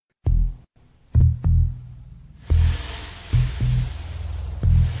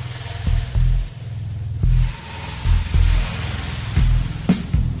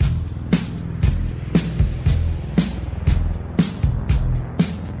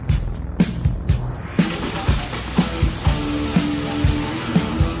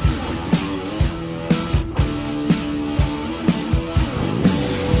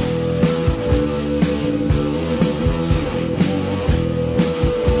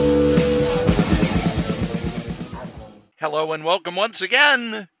Hello and welcome once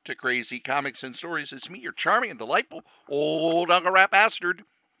again to Crazy Comics and Stories. It's me, your charming and delightful old Uncle Rat Bastard.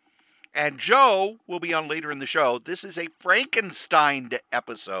 And Joe will be on later in the show. This is a Frankenstein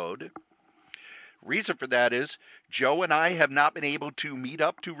episode. Reason for that is Joe and I have not been able to meet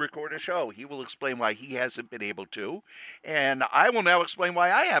up to record a show. He will explain why he hasn't been able to, and I will now explain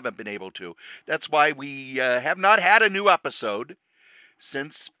why I haven't been able to. That's why we have not had a new episode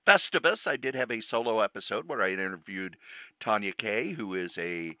since Festivus. I did have a solo episode where I interviewed Tanya Kray, who is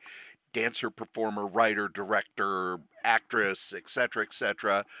a dancer, performer, writer, director, actress, etc.,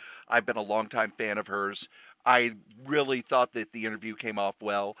 etc. I've been a longtime fan of hers. I really thought that the interview came off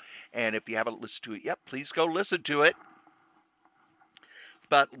well, and if you haven't listened to it yet, please go listen to it.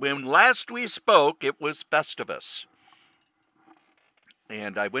 But when last we spoke, it was Festivus.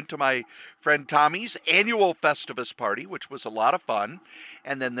 And I went to my friend Tommy's annual Festivus party, which was a lot of fun.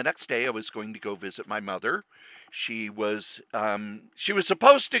 And then the next day I was going to go visit my mother. She was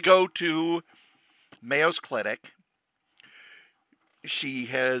supposed to go to Mayo's Clinic. She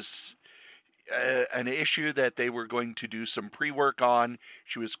has an issue that they were going to do some pre-work on.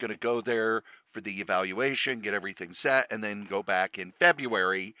 She was going to go there for the evaluation, get everything set, and then go back in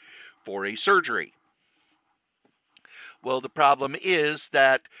February for a surgery. Well, the problem is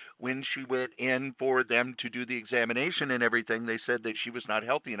that when she went in for them to do the examination and everything, they said that she was not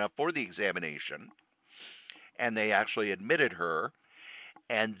healthy enough for the examination. And they actually admitted her.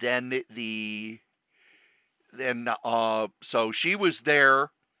 And then so she was there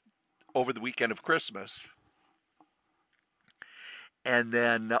over the weekend of Christmas. And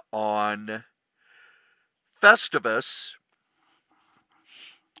then on Festivus,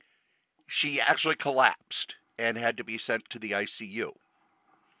 she actually collapsed and had to be sent to the ICU.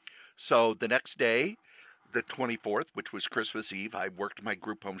 So the next day, the 24th, which was Christmas Eve, I worked my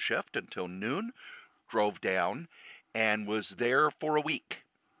group home shift until noon, drove down, and was there for a week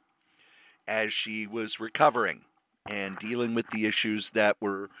as she was recovering and dealing with the issues that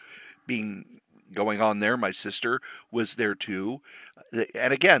were going on there. My sister was there too.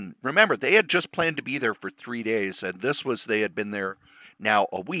 And again, remember, they had just planned to be there for 3 days, and they had been there now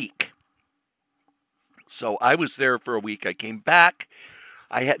a week. So I was there for a week. I came back.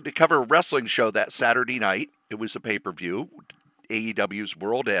 I had to cover a wrestling show that Saturday night. It was a pay-per-view, AEW's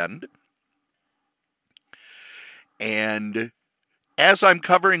World End. And as I'm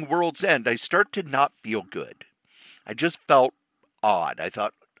covering World's End, I start to not feel good. I just felt odd. I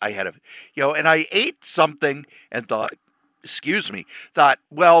thought I had and I ate something and thought,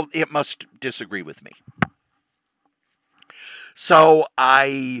 well, it must disagree with me. So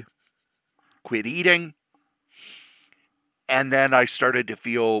I quit eating. And then I started to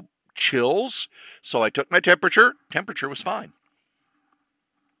feel chills, so I took my temperature. Temperature was fine.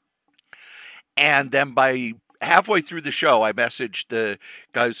 And then by halfway through the show, I messaged the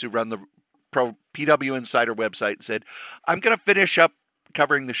guys who run the PW Insider website and said, I'm going to finish up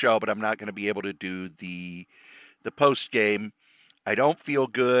covering the show, but I'm not going to be able to do the post game. I don't feel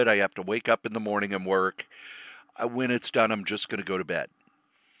good. I have to wake up in the morning and work. When it's done, I'm just going to go to bed.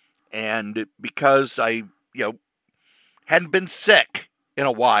 And because I, hadn't been sick in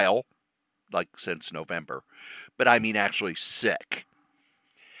a while, like since November, but I mean actually sick.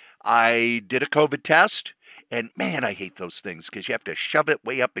 I did a COVID test, and man, I hate those things because you have to shove it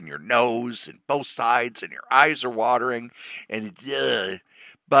way up in your nose and both sides, and your eyes are watering, and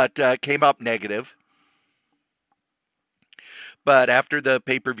but came up negative. But after the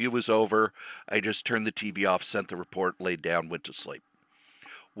pay-per-view was over, I just turned the TV off, sent the report, laid down, went to sleep.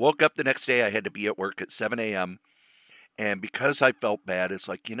 Woke up the next day, I had to be at work at 7 a.m., and because I felt bad, it's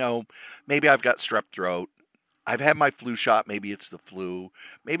like, maybe I've got strep throat. I've had my flu shot. Maybe it's the flu.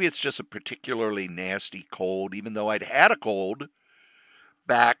 Maybe it's just a particularly nasty cold, even though I'd had a cold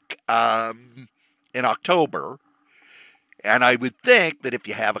back in October. And I would think that if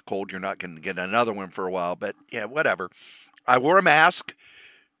you have a cold, you're not going to get another one for a while. But, yeah, whatever. I wore a mask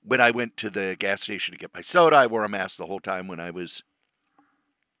when I went to the gas station to get my soda. I wore a mask the whole time when I was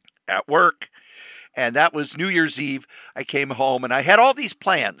at work. And that was New Year's Eve. I came home and I had all these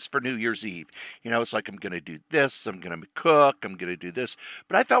plans for New Year's Eve. It's like I'm going to do this, I'm going to cook, I'm going to do this.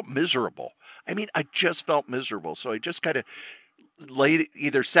 But I felt miserable. I just felt miserable. So I just kind of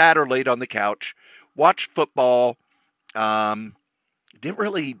sat or laid on the couch, watched football. Didn't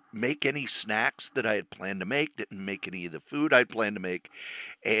really make any snacks that I had planned to make. Didn't make any of the food I'd planned to make.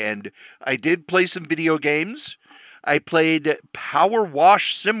 And I did play some video games. I played Power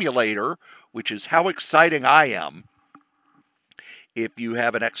Wash Simulator, which is how exciting I am. If you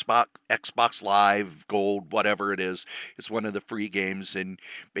have an Xbox Live Gold, whatever it is, it's one of the free games, and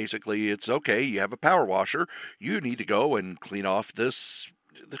basically it's okay. You have a power washer. You need to go and clean off the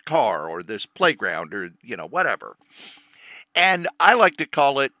car or this playground or whatever. And I like to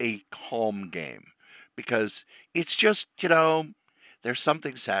call it a calm game because it's just there's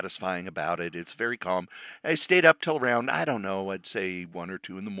something satisfying about it. It's very calm. I stayed up till around, I don't know, I'd say 1 or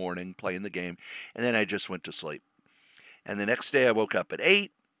 2 in the morning playing the game, and then I just went to sleep. And the next day I woke up at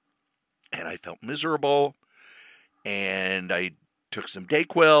 8 and I felt miserable, and I took some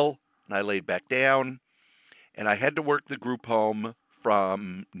Dayquil and I laid back down, and I had to work the group home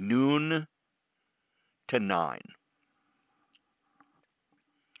from noon to 9.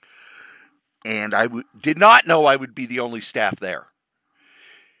 And I did not know I would be the only staff there.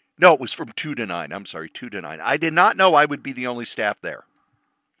 No, it was from 2 to 9. I'm sorry, 2 to 9. I did not know I would be the only staff there.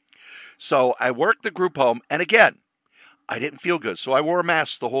 So I worked the group home, and again, I didn't feel good, so I wore a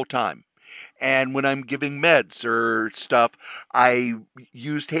mask the whole time. And when I'm giving meds or stuff, I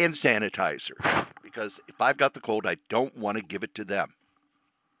used hand sanitizer because if I've got the cold, I don't want to give it to them.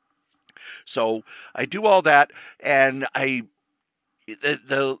 So I do all that, and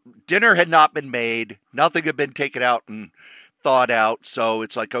the dinner had not been made. Nothing had been taken out and thawed out. So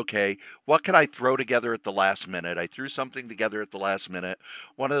it's like, okay, what can I throw together at the last minute? I threw something together at the last minute.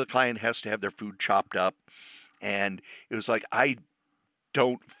 One of the client has to have their food chopped up. And it was like, I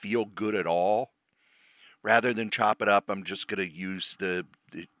don't feel good at all. Rather than chop it up, I'm just going to use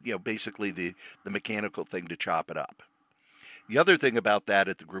basically the mechanical thing to chop it up. The other thing about that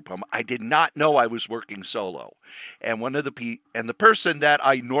at the group home, I did not know I was working solo. And the person that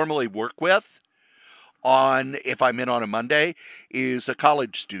I normally work with if I'm in on a Monday is a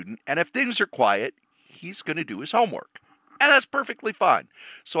college student. And if things are quiet, he's going to do his homework. And that's perfectly fine.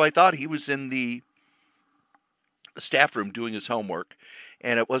 So I thought he was in the staff room doing his homework.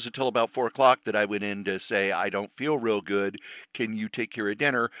 And it wasn't until about 4 o'clock that I went in to say, I don't feel real good. Can you take care of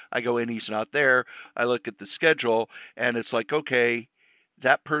dinner? I go in, he's not there. I look at the schedule, and it's like, okay,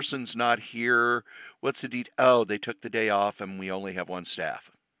 that person's not here. What's the detail? Oh, they took the day off, and we only have one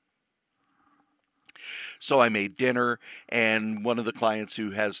staff. So I made dinner, and one of the clients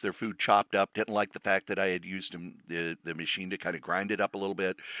who has their food chopped up didn't like the fact that I had used the machine to kind of grind it up a little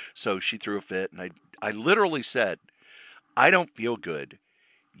bit. So she threw a fit, and I literally said, I don't feel good.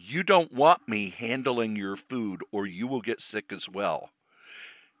 You don't want me handling your food or you will get sick as well.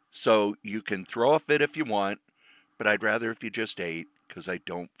 So you can throw a fit if you want, but I'd rather if you just ate because I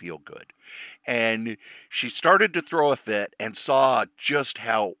don't feel good. And she started to throw a fit and saw just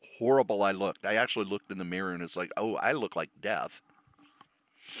how horrible I looked. I actually looked in the mirror and it's like, oh, I look like death.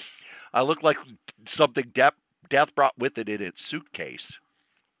 I look like something death brought with it in its suitcase.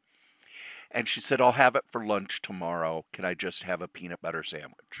 And she said, I'll have it for lunch tomorrow. Can I just have a peanut butter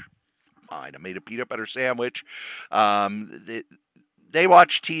sandwich? Fine. I made a peanut butter sandwich. They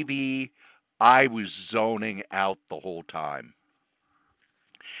watched TV. I was zoning out the whole time.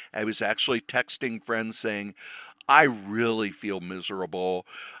 I was actually texting friends saying, I really feel miserable.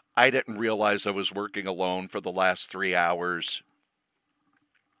 I didn't realize I was working alone for the last 3 hours.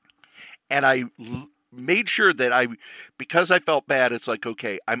 And I made sure that because I felt bad, it's like,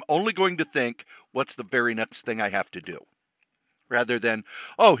 okay, I'm only going to think what's the very next thing I have to do. Rather than,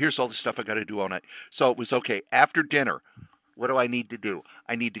 oh, here's all the stuff I got to do all night. So it was, okay, after dinner, what do I need to do?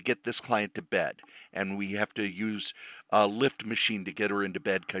 I need to get this client to bed. And we have to use a lift machine to get her into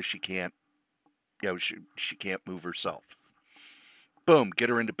bed because she can't, she can't move herself. Boom, get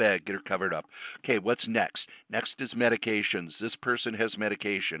her into bed, get her covered up. Okay, what's next? Next is medications. This person has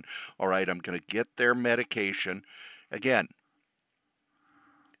medication. All right, I'm going to get their medication. Again,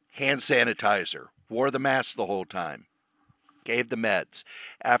 hand sanitizer. Wore the mask the whole time. Gave the meds.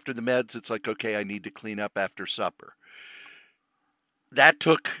 After the meds, it's like, okay, I need to clean up after supper.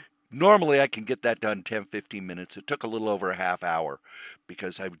 Normally I can get that done 10, 15 minutes. It took a little over a half hour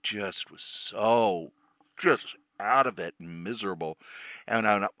because I just was so out of it and miserable. And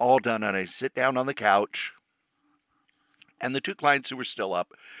I'm all done, and I sit down on the couch, and the 2 clients who were still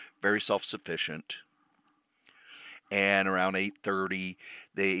up, very self-sufficient, and around 8:30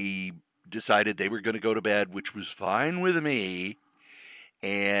 they decided they were going to go to bed, which was fine with me,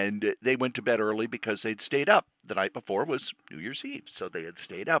 and they went to bed early because they'd stayed up. The night before was New Year's Eve, so they had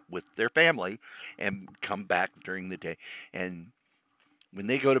stayed up with their family and come back during the day. And when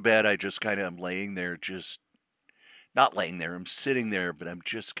they go to bed, I just kind of am laying there, not laying there, I'm sitting there, but I'm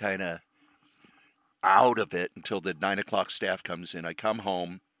just kind of out of it until the 9 o'clock staff comes in. I come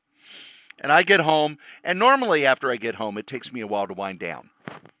home, and I get home, and normally after I get home, it takes me a while to wind down.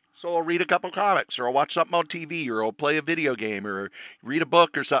 So I'll read a couple comics, or I'll watch something on TV, or I'll play a video game, or read a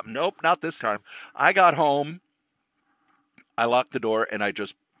book or something. Nope, not this time. I got home, I locked the door, and I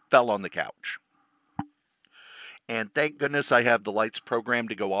just fell on the couch. And thank goodness I have the lights programmed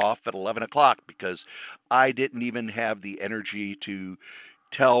to go off at 11 o'clock, because I didn't even have the energy to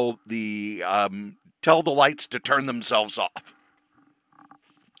tell the lights to turn themselves off.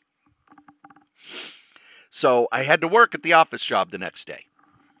 So I had to work at the office job the next day.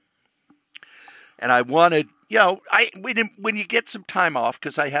 And I wanted, when you get some time off,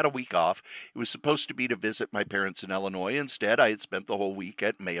 because I had a week off, it was supposed to be to visit my parents in Illinois. Instead, I had spent the whole week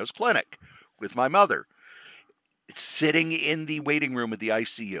at Mayo's Clinic with my mother, sitting in the waiting room of the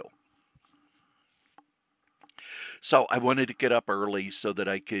ICU. So I wanted to get up early so that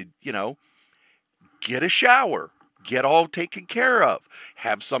I could, get a shower, get all taken care of,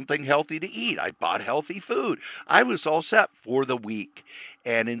 have something healthy to eat. I bought healthy food. I was all set for the week.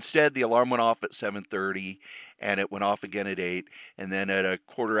 And instead, the alarm went off at 7:30, and it went off again at 8. And then at a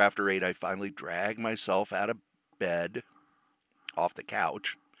quarter after 8, I finally dragged myself out of bed, off the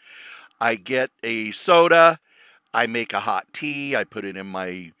couch. I get a soda. I make a hot tea. I put it in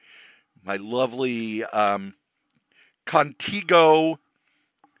my lovely Contigo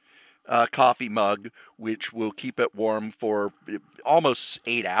coffee mug, which will keep it warm for almost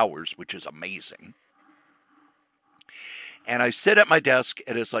 8 hours, which is amazing. And I sit at my desk,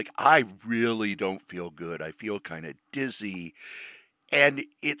 and it's like, I really don't feel good. I feel kind of dizzy. And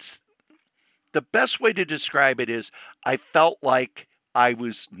it's the best way to describe it is I felt like I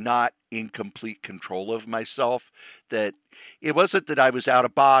was not in complete control of myself. That it wasn't that I was out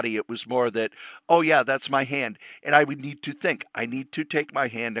of body. It was more that, oh yeah, that's my hand. And I would need to think. I need to take my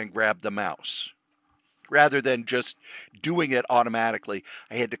hand and grab the mouse. Rather than just doing it automatically,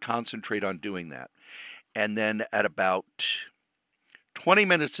 I had to concentrate on doing that. And then at about 20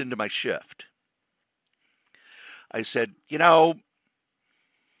 minutes into my shift, I said,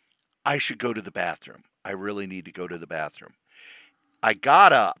 I should go to the bathroom. I really need to go to the bathroom. I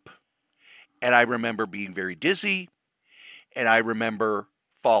got up, and I remember being very dizzy, and I remember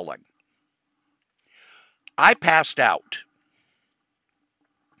falling. I passed out.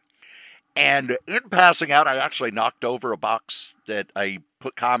 And in passing out, I actually knocked over a box that I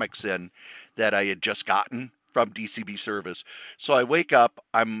put comics in that I had just gotten from DCB Service. So I wake up,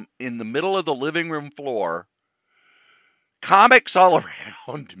 I'm in the middle of the living room floor, comics all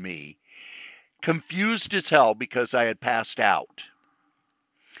around me, confused as hell because I had passed out.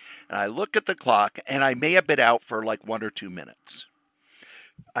 And I look at the clock, and I may have been out for like 1 or 2 minutes.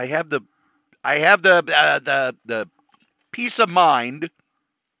 I have the peace of mind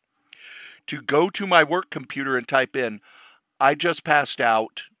to go to my work computer and type in, I just passed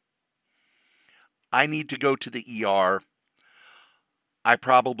out. I need to go to the ER. I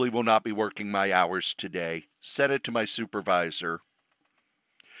probably will not be working my hours today. Send it to my supervisor.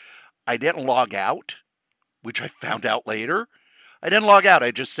 I didn't log out, which I found out later. I didn't log out.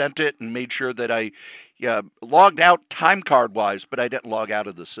 I just sent it and made sure that I logged out time card wise, but I didn't log out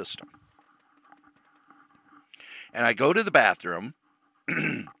of the system. And I go to the bathroom,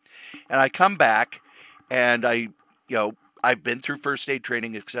 and I come back, and I've been through first aid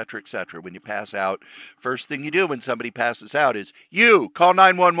training, et cetera, et cetera. When you pass out, first thing you do when somebody passes out is, you call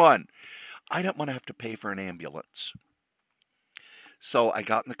 911. I don't want to have to pay for an ambulance. So I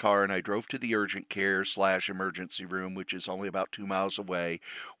got in the car and I drove to the urgent care / emergency room, which is only about 2 miles away,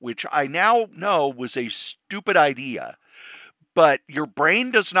 which I now know was a stupid idea. But your brain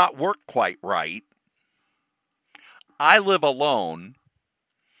does not work quite right. I live alone,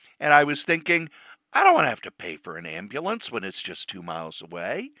 and I was thinking, I don't want to have to pay for an ambulance when it's just 2 miles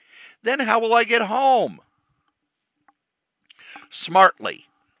away. Then how will I get home? Smartly,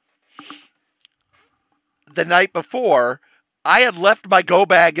 the night before, I had left my go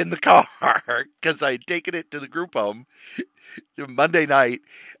bag in the car because I had taken it to the group home. Monday night,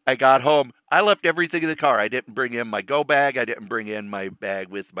 I got home. I left everything in the car. I didn't bring in my go bag. I didn't bring in my bag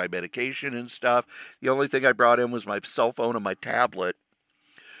with my medication and stuff. The only thing I brought in was my cell phone and my tablet.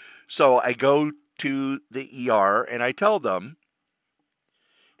 So I go to the ER and I tell them,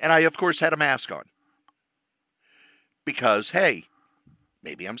 and I, of course, had a mask on. Because, hey,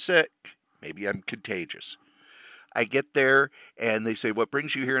 maybe I'm sick. Maybe I'm contagious. I get there, and they say, what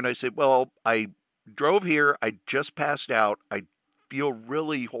brings you here? And I say, well, I drove here. I just passed out. I feel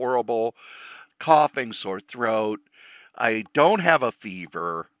really horrible, coughing, sore throat. I don't have a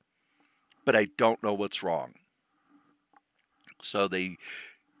fever, but I don't know what's wrong. So they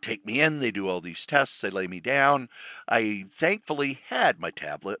take me in. They do all these tests. They lay me down. I thankfully had my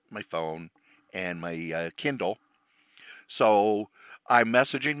tablet, my phone, and my Kindle. So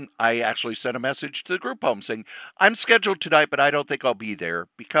I actually sent a message to the group home saying, I'm scheduled tonight, but I don't think I'll be there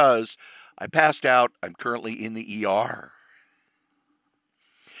because I passed out. I'm currently in the ER.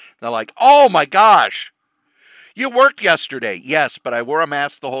 They're like, oh my gosh, you worked yesterday. Yes, but I wore a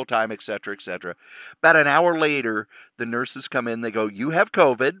mask the whole time, etc., etc. About an hour later, the nurses come in. They go, you have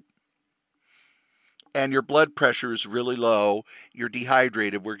COVID and your blood pressure is really low. You're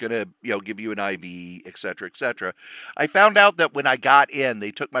dehydrated. We're going to, give you an IV, etc., etc. I found out that when I got in,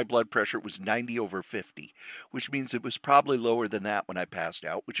 they took my blood pressure. It was 90/50, which means it was probably lower than that when I passed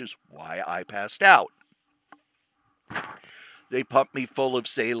out, which is why I passed out. They pumped me full of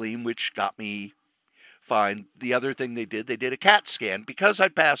saline, which got me fine. The other thing they did a CAT scan. Because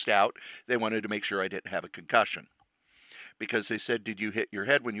I'd passed out, they wanted to make sure I didn't have a concussion. Because they said, did you hit your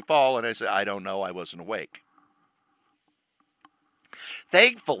head when you fall? And I said, I don't know. I wasn't awake.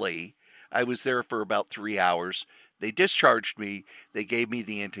 Thankfully, I was there for about 3 hours. They discharged me. They gave me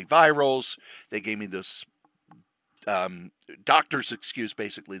the antivirals. They gave me this doctor's excuse,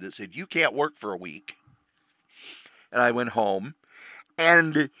 basically, that said, you can't work for a week. And I went home.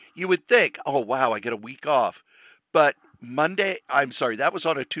 And you would think, oh, wow, I get a week off. But that was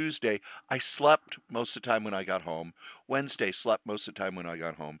on a Tuesday. I slept most of the time when I got home. Wednesday, slept most of the time when I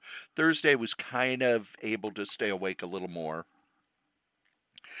got home. Thursday was kind of able to stay awake a little more.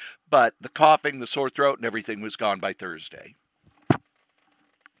 But the coughing, the sore throat, and everything was gone by Thursday.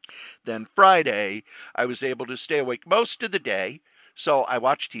 Then Friday, I was able to stay awake most of the day. So I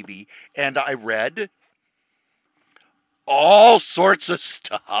watched TV and I read all sorts of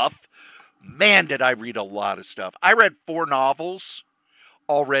stuff. Man, did I read a lot of stuff. I read 4 novels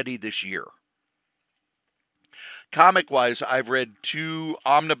already this year. Comic-wise, I've read 2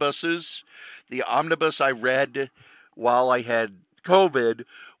 omnibuses. The omnibus I read while I had COVID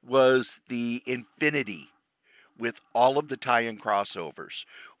was the Infinity with all of the tie-in crossovers,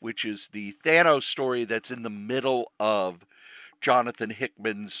 which is the Thanos story that's in the middle of Jonathan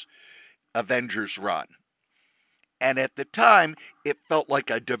Hickman's Avengers run. And at the time, it felt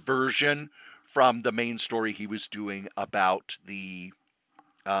like a diversion from the main story he was doing about the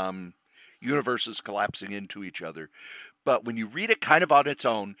universes collapsing into each other. But when you read it kind of on its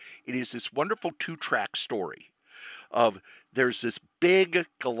own, it is this wonderful 2-track story of there's this big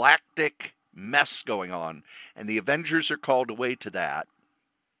galactic mess going on, and the Avengers are called away to that.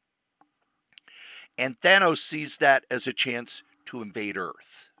 And Thanos sees that as a chance to invade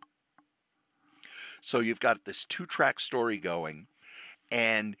Earth. So you've got this 2-track story going,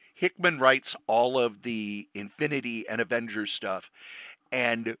 and Hickman writes all of the Infinity and Avengers stuff.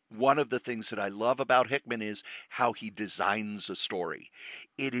 And one of the things that I love about Hickman is how he designs a story.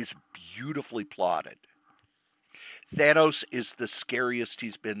 It is beautifully plotted. Thanos is the scariest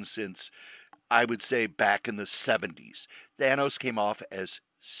he's been since, I would say, back in the 70s. Thanos came off as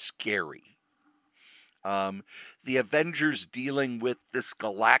scary. The Avengers dealing with this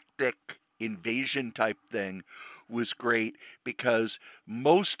galactic invasion type thing was great because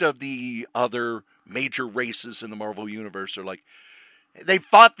most of the other major races in the Marvel Universe are like, they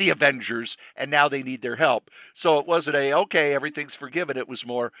fought the Avengers and now they need their help. So it wasn't okay, everything's forgiven. It was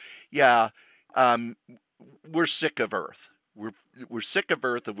more, we're sick of Earth. We're sick of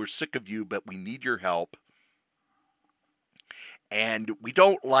Earth and we're sick of you, but we need your help. And we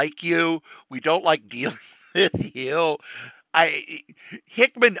don't like you. We don't like dealing with you.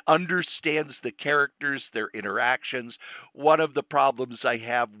 Hickman understands the characters, their interactions. One of the problems I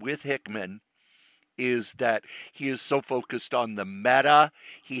have with Hickman is that he is so focused on the meta,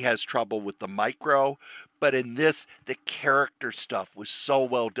 he has trouble with the micro. But in this, the character stuff was so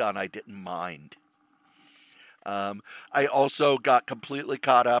well done, I didn't mind. I also got completely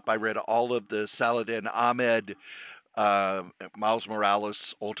caught up. I read all of the Saladin Ahmed, Miles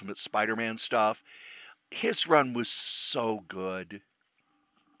Morales, Ultimate Spider-Man stuff. His run was so good.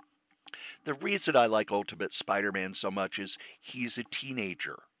 The reason I like Ultimate Spider-Man so much is he's a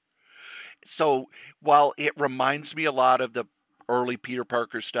teenager. So while it reminds me a lot of the early Peter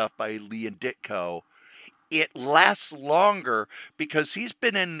Parker stuff by Lee and Ditko, it lasts longer because he's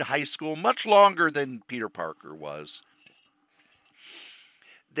been in high school much longer than Peter Parker was.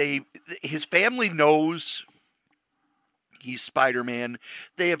 His family knows he's Spider-Man.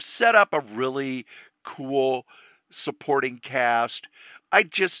 They have set up a really cool supporting cast. I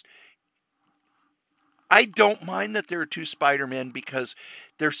don't mind that there are 2 Spider-Men because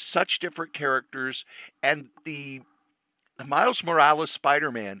they're such different characters. And the Miles Morales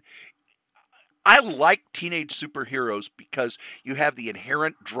Spider-Man, I like teenage superheroes because you have the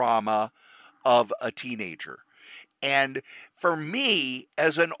inherent drama of a teenager. And for me,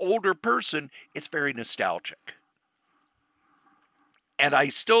 as an older person, it's very nostalgic. And I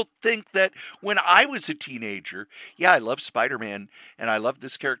still think that when I was a teenager, yeah, I love Spider-Man and I love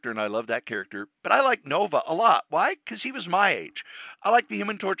this character and I love that character, but I like Nova a lot. Why? Because he was my age. I like the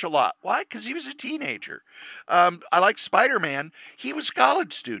Human Torch a lot. Why? Because he was a teenager. I like Spider-Man. He was a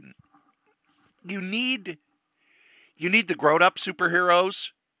college student. You need the grown-up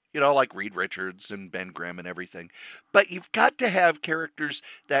superheroes, like Reed Richards and Ben Grimm and everything. But you've got to have characters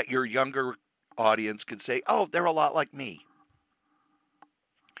that your younger audience can say, "Oh, they're a lot like me."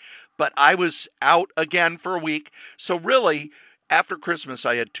 But I was out again for a week. So really, after Christmas,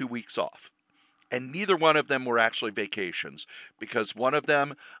 I had 2 weeks off. And neither one of them were actually vacations, because one of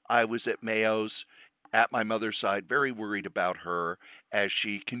them I was at Mayo's at my mother's side, very worried about her as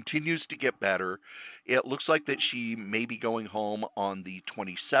she continues to get better. It looks like that she may be going home on the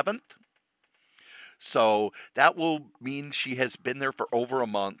 27th. So that will mean she has been there for over a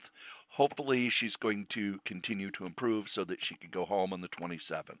month. Hopefully, she's going to continue to improve so that she can go home on the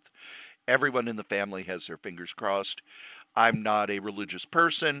 27th. Everyone in the family has their fingers crossed. I'm not a religious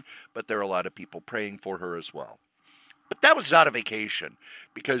person, but there are a lot of people praying for her as well. But that was not a vacation,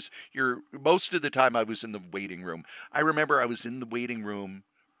 because most of the time I was in the waiting room. I remember I was in the waiting room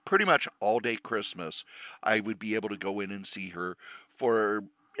pretty much all day Christmas. I would be able to go in and see her for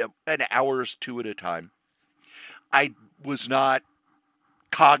an hour or two at a time. I was not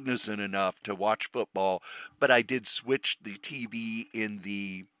cognizant enough to watch football, but I did switch the TV in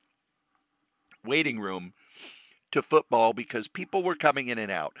the waiting room to football because people were coming in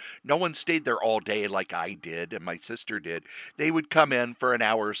and out. No one stayed there all day like I did and my sister did. They would come in for an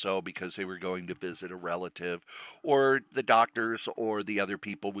hour or so because they were going to visit a relative, or the doctors or the other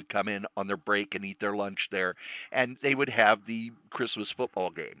people would come in on their break and eat their lunch there, and they would have the Christmas football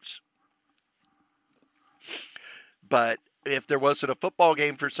games. But if there wasn't a football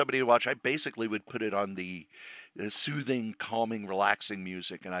game for somebody to watch, I basically would put it on the soothing, calming, relaxing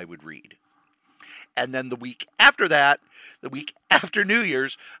music, and I would read. And then the week after that, the week after New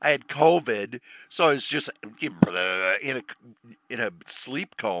Year's, I had COVID, so I was just in a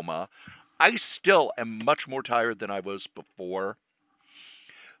sleep coma. I still am much more tired than I was before.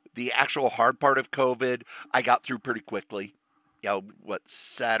 The actual hard part of COVID, I got through pretty quickly.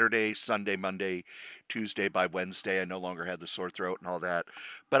 Saturday, Sunday, Monday, Tuesday, by Wednesday, I no longer had the sore throat and all that.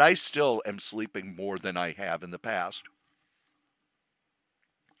 But I still am sleeping more than I have in the past.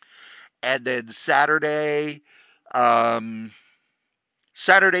 And then Saturday and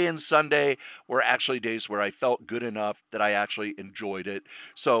Sunday were actually days where I felt good enough that I actually enjoyed it.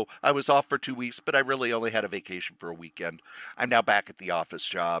 So I was off for 2 weeks, but I really only had a vacation for a weekend. I'm now back at the office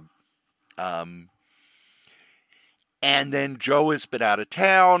job. And then Joe has been out of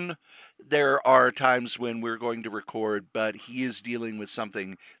town. There are times when we're going to record, but he is dealing with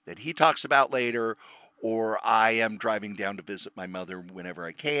something that he talks about later, or I am driving down to visit my mother whenever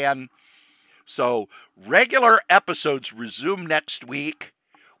I can. So regular episodes resume next week.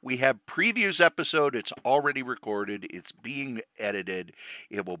 We have previews episode. It's already recorded. It's being edited.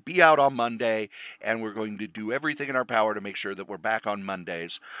 It will be out on Monday, and we're going to do everything in our power to make sure that we're back on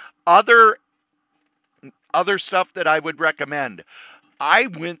Mondays. Other stuff that I would recommend. I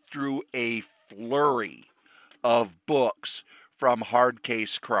went through a flurry of books from Hard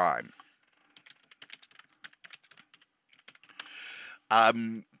Case Crime.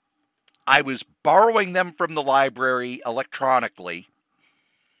 I was borrowing them from the library electronically.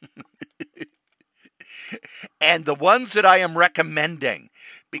 And the ones that I am recommending,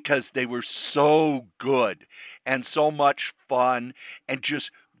 because they were so good and so much fun and just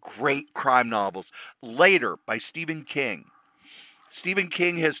great crime novels. Later, by Stephen King. Stephen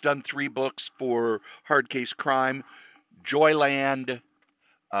King has done 3 books for Hard Case Crime. Joyland,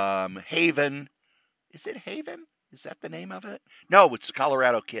 Haven. Is it Haven? Is that the name of it? No, it's The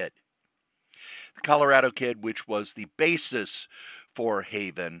Colorado Kid. The Colorado Kid, which was the basis for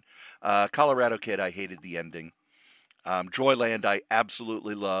Haven. Colorado Kid, I hated the ending. Joyland, I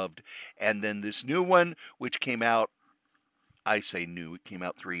absolutely loved. And then this new one, which came out, I say new, it came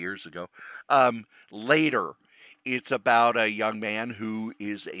out 3 years ago. Later, it's about a young man who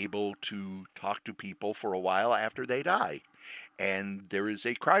is able to talk to people for a while after they die. And there is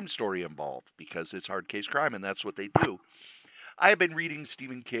a crime story involved because it's hard case crime, and that's what they do. I have been reading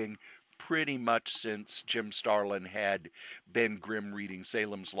Stephen King pretty much since Jim Starlin had Ben Grimm reading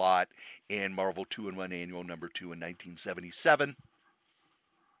Salem's Lot in Marvel 2-in-1 Annual Number 2 in 1977.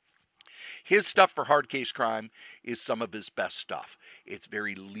 His stuff for hard case crime is some of his best stuff. It's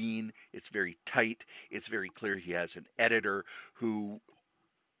very lean, it's very tight, it's very clear he has an editor who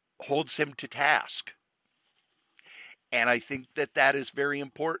holds him to task. And I think that that is very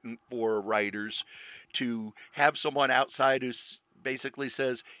important for writers, to have someone outside basically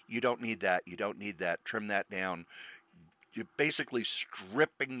says, you don't need that, you don't need that, trim that down. You're basically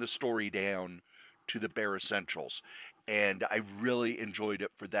stripping the story down to the bare essentials. And I really enjoyed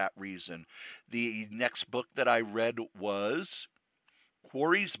it for that reason. The next book that I read was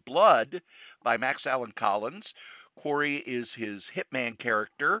Cory's Blood by Max Allan Collins. Cory is his hitman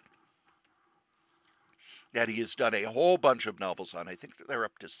character that he has done a whole bunch of novels on. I think that they're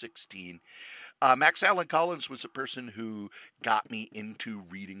up to 16. Max Allan Collins was a person who got me into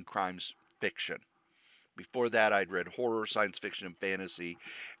reading crimes fiction. Before that, I'd read horror, science fiction, and fantasy,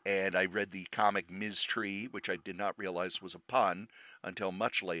 and I read the comic Mystery, which I did not realize was a pun until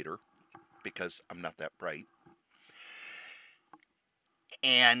much later, because I'm not that bright.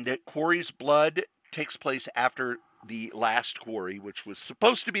 And Cory's Blood takes place after the last Cory, which was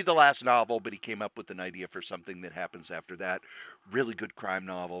supposed to be the last novel, but he came up with an idea for something that happens after that. Really good crime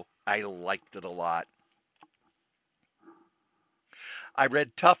novel. I liked it a lot. I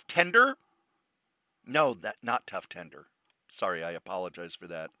read Tough Tender. No, not Tough Tender. Sorry, I apologize for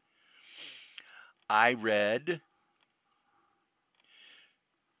that. I read,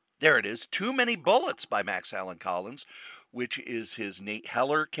 there it is, Too Many Bullets by Max Allan Collins, which is his Nate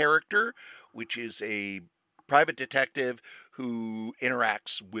Heller character, which is a private detective who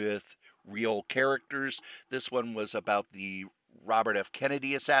interacts with real characters. This one was about the Robert F.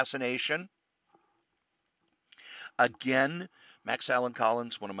 Kennedy assassination. Again, Max Allan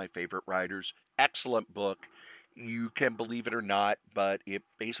Collins, one of my favorite writers. Excellent book. You can believe it or not, but it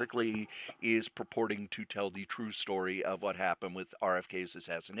basically is purporting to tell the true story of what happened with RFK's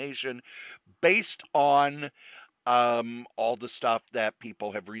assassination based on all the stuff that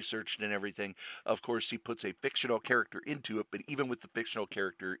people have researched and everything. Of course, he puts a fictional character into it, but even with the fictional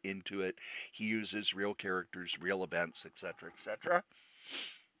character into it, he uses real characters, real events, etc., etc.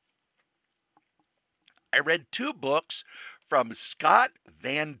 I read 2 books from Scott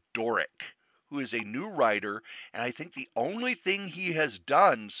Van Dorick, who is a new writer, and I think the only thing he has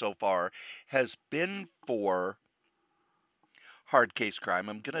done so far has been for Hard Case Crime.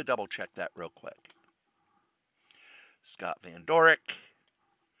 I'm going to double check that real quick. Scott Van Dorick.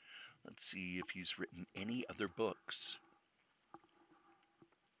 Let's see if he's written any other books.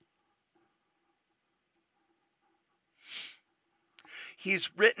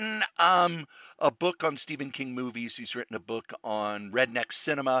 He's written a book on Stephen King movies. He's written a book on redneck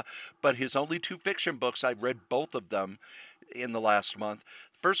cinema. But his only 2 fiction books, I read both of them in the last month.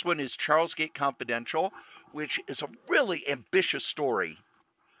 The first one is Charlesgate Confidential, which is a really ambitious story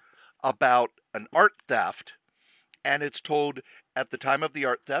about an art theft. And it's told at the time of the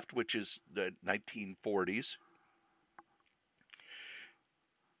art theft, which is the 1940s.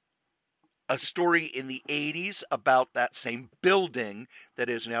 A story in the 80s about that same building that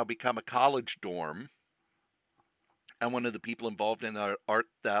has now become a college dorm. And one of the people involved in the art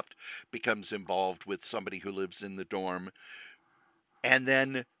theft becomes involved with somebody who lives in the dorm. And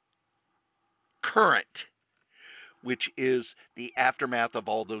then Current, which is the aftermath of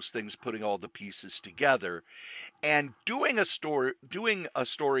all those things, putting all the pieces together. And doing a story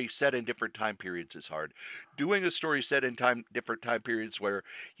set in different time periods is hard. Doing a story set in different time periods where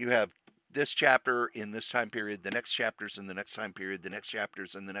you have this chapter in this time period, the next chapters in the next time period, the next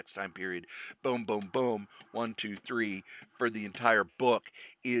chapters in the next time period, boom, boom, boom, 1, 2, 3, for the entire book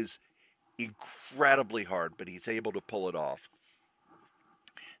is incredibly hard, but he's able to pull it off.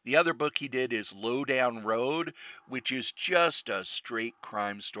 The other book he did is Low Down Road, which is just a straight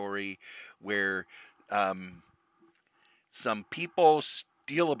crime story where some people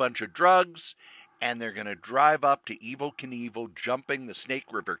steal a bunch of drugs and they're going to drive up to Evel Knievel, jumping the Snake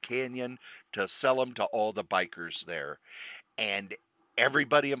River Canyon to sell them to all the bikers there. And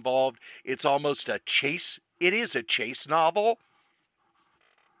everybody involved, it's almost a chase. It is a chase novel.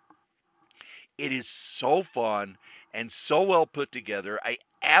 It is so fun and so well put together. I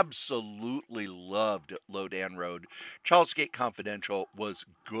absolutely loved Low Down Road. Charlesgate Confidential was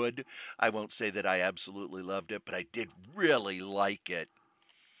good. I won't say that I absolutely loved it, but I did really like it.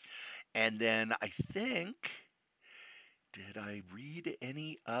 And then I think, did I read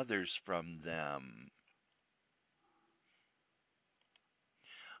any others from them?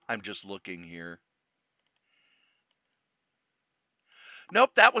 I'm just looking here.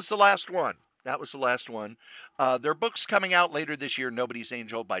 Nope, that was the last one. That was the last one. Their book's coming out later this year, Nobody's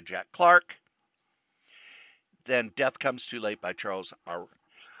Angel by Jack Clark. Then Death Comes Too Late by Charles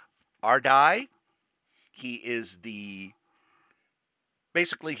Ardai. He is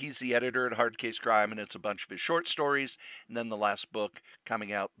basically he's the editor at Hard Case Crime, and it's a bunch of his short stories. And then the last book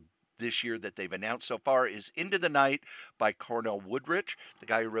coming out this year that they've announced so far is Into the Night by Cornell Woodrich, the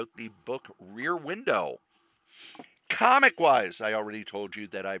guy who wrote the book Rear Window. Comic-wise, I already told you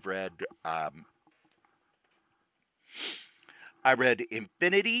that I read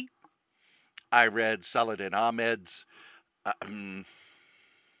Infinity. I read Saladin Ahmed's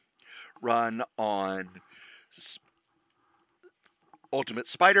run on Ultimate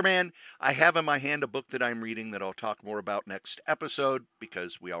Spider-Man. I have in my hand a book that I'm reading that I'll talk more about next episode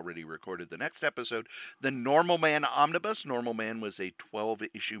because we already recorded the next episode. The Normal Man Omnibus. Normal Man was a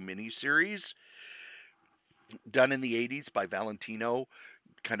 12-issue miniseries done in the 80s by Valentino,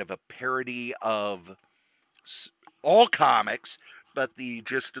 kind of a parody of all comics, but the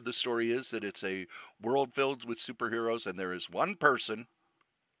gist of the story is that it's a world filled with superheroes and there is one person,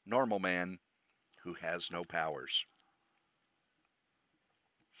 Normal Man, who has no powers.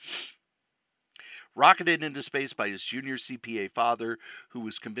 Rocketed into space by his junior CPA father, who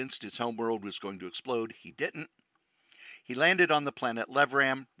was convinced his homeworld was going to explode. He didn't. He landed on the planet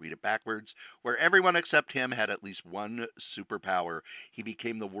Levram, read it backwards, where everyone except him had at least one superpower. He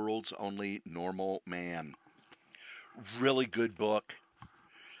became the world's only normal man. Really good book.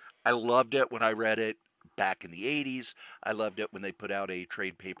 I loved it when I read it back in the 80s. I loved it when they put out a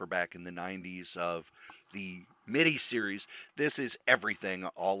trade paperback in the 90s of the mini-series. This is everything,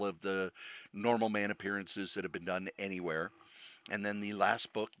 all of the Normal Man appearances that have been done anywhere. And then the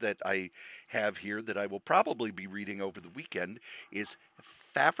last book that I have here that I will probably be reading over the weekend is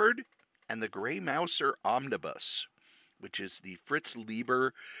Fafford and the Grey Mouser Omnibus, which is the Fritz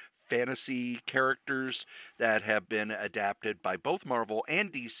Lieber fantasy characters that have been adapted by both Marvel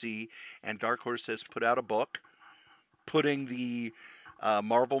and DC. And Dark Horse has put out a book putting the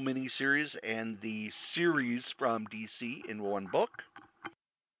Marvel miniseries and the series from DC in one book.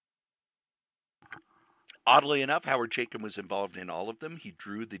 Oddly enough, Howard Chaykin was involved in all of them. He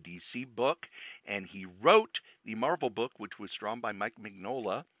drew the DC book, and he wrote the Marvel book, which was drawn by Mike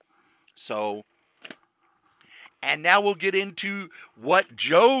Mignola. So, and now we'll get into what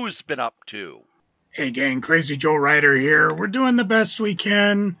Joe's been up to. Hey gang, Crazy Joe Ryder here. We're doing the best we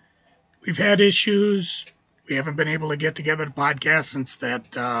can. We've had issues. We haven't been able to get together to podcast since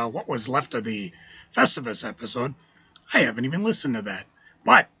that, what was left of the Festivus episode. I haven't even listened to that.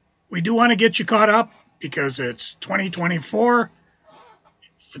 But we do want to get you caught up because it's 2024.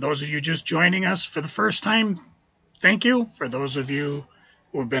 For those of you just joining us for the first time, thank you. For those of you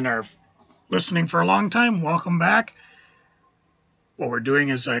who have been listening for a long time, welcome back. What we're doing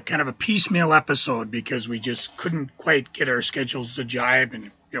is a kind of a piecemeal episode because we just couldn't quite get our schedules to jibe.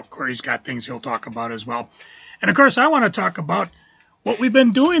 And, Cory's got things he'll talk about as well. And, of course, I want to talk about what we've been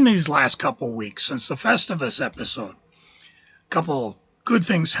doing these last couple weeks since the Festivus episode. A couple good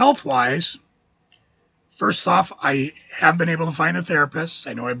things health-wise. First off, I have been able to find a therapist.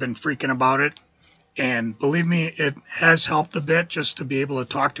 I know I've been freaking about it. And believe me, it has helped a bit just to be able to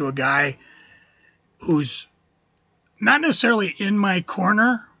talk to a guy who's not necessarily in my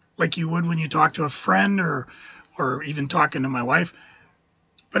corner like you would when you talk to a friend or even talking to my wife.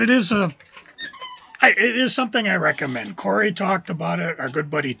 But it is something I recommend. Cory talked about it. Our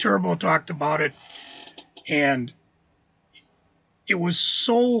good buddy Turbo talked about it. And it was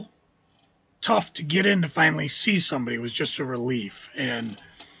so tough to get in to finally see somebody. It was just a relief. And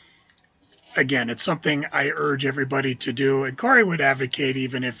again, it's something I urge everybody to do. And Cory would advocate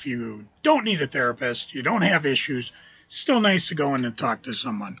even if you don't need a therapist, you don't have issues, it's still nice to go in and talk to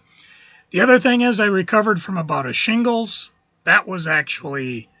someone. The other thing is I recovered from about a shingles. That was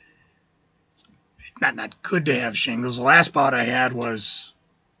actually not good to have shingles. The last bout I had was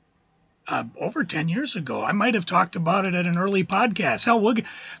over 10 years ago. I might have talked about it at an early podcast. Hell,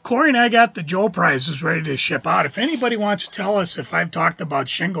 Cory and I got the Joe prizes ready to ship out. If anybody wants to tell us if I've talked about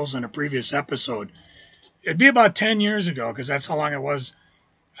shingles in a previous episode, it'd be about 10 years ago because that's how long it was.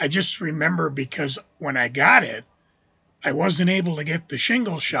 I just remember because when I got it, I wasn't able to get the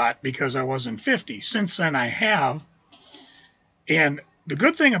shingles shot because I wasn't 50. Since then, I have. And the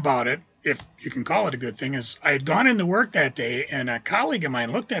good thing about it, if you can call it a good thing, is I had gone into work that day and a colleague of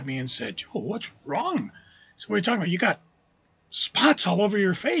mine looked at me and said, Joe, what's wrong? So what are you talking about? You got spots all over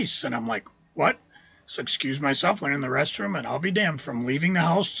your face. And I'm like, what? So excuse myself, went in the restroom, and I'll be damned, from leaving the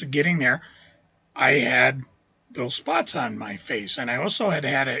house to getting there, I had little spots on my face. And I also had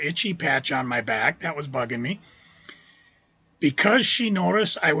an itchy patch on my back that was bugging me. Because she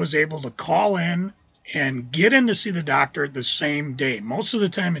noticed, I was able to call in and get in to see the doctor the same day. Most of the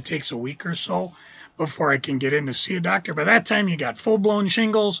time it takes a week or so before I can get in to see a doctor. By that time you got full-blown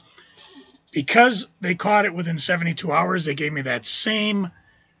shingles. Because they caught it within 72 hours, they gave me that same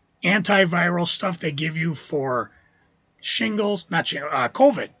antiviral stuff they give you for shingles,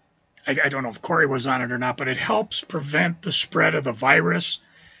 COVID. I don't know if Cory was on it or not, but it helps prevent the spread of the virus.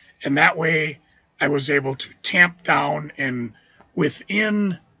 And that way I was able to tamp down, and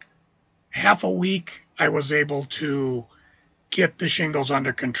within half a week, I was able to get the shingles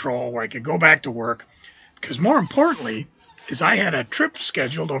under control where I could go back to work. Because more importantly, is I had a trip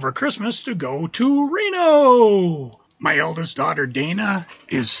scheduled over Christmas to go to Reno. My eldest daughter, Dana,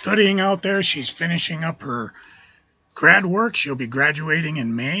 is studying out there. She's finishing up her grad work. She'll be graduating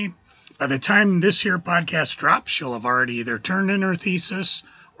in May. By the time this here podcast drops, she'll have already either turned in her thesis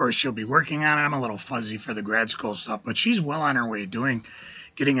or she'll be working on it. I'm a little fuzzy for the grad school stuff, but she's well on her way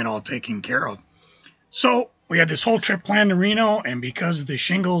getting it all taken care of. So we had this whole trip planned to Reno, and because the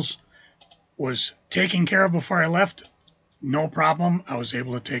shingles was taken care of before I left, no problem. I was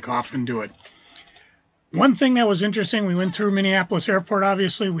able to take off and do it. One thing that was interesting, we went through Minneapolis Airport,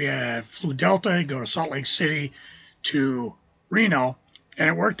 obviously. We flew Delta, go to Salt Lake City to Reno, and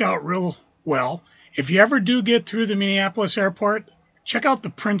it worked out real well. If you ever do get through the Minneapolis Airport, check out the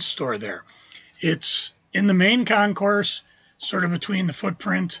Prince store there. It's in the main concourse, sort of between the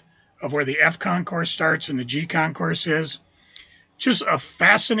footprint of where the F concourse starts and the G concourse is. Just a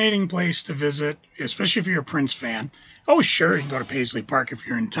fascinating place to visit, especially if you're a Prince fan. Oh, sure, you can go to Paisley Park if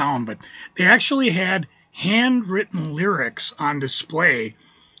you're in town, but they actually had handwritten lyrics on display.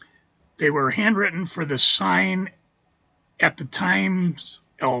 They were handwritten for the Sign at the Times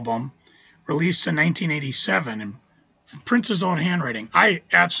album, released in 1987, and Prince's own handwriting. I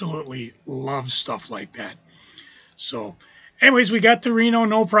absolutely love stuff like that. So, anyways, we got to Reno,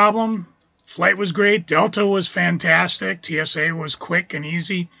 no problem. Flight was great. Delta was fantastic. TSA was quick and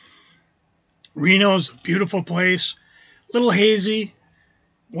easy. Reno's a beautiful place. A little hazy.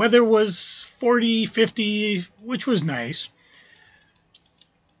 Weather was 40, 50, which was nice.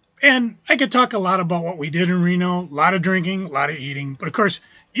 And I could talk a lot about what we did in Reno. A lot of drinking, a lot of eating. But of course,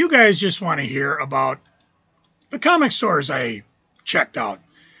 you guys just want to hear about the comic stores I checked out.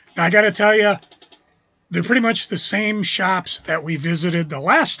 Now, I got to tell you, they're pretty much the same shops that we visited the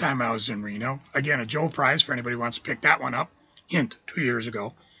last time I was in Reno. Again, a Joe Prize for anybody who wants to pick that one up. Hint, 2 years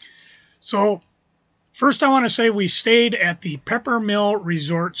ago. So, first I want to say we stayed at the Peppermill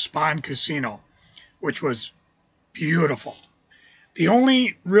Resort Spa and Casino, which was beautiful. The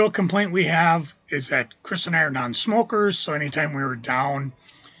only real complaint we have is that Chris and I are non-smokers, so anytime we were down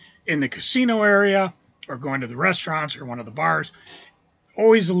in the casino area or going to the restaurants or one of the bars,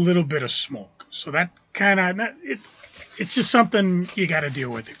 always a little bit of smoke. So that kind of, it's just something you got to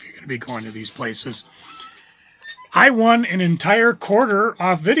deal with if you're going to be going to these places. I won an entire quarter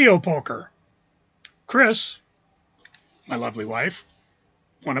off video poker. Chris, my lovely wife,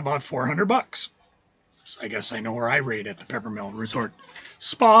 won about $400. So I guess I know where I rate at the Peppermill Resort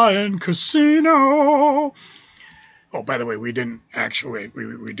Spa and Casino. Oh, by the way, we didn't actually,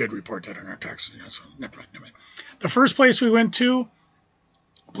 we did report that on our tax. So never mind. The first place we went to,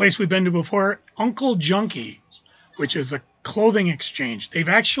 a place we've been to before, Uncle Junkie, which is a clothing exchange. They've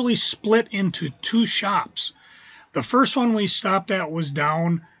actually split into two shops. The first one we stopped at was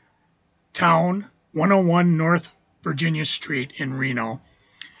downtown, 101 North Virginia Street in Reno.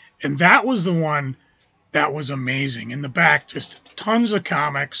 And that was the one that was amazing. In the back, just tons of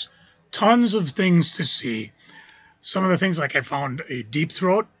comics, tons of things to see. Some of the things, like I found a Deep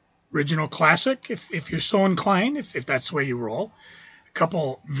Throat original classic, if you're so inclined, if that's the way you roll. A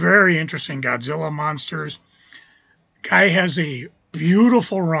couple very interesting Godzilla monsters. Guy has a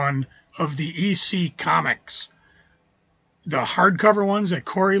beautiful run of the EC comics, the hardcover ones that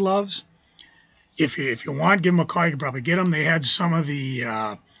Cory loves. If you want, give him a call. You can probably get them. They had some of the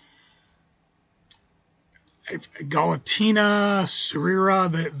Galatina,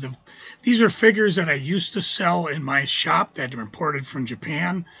 Surira. These are figures that I used to sell in my shop that are imported from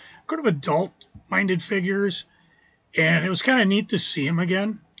Japan. Kind of adult-minded figures. And it was kind of neat to see him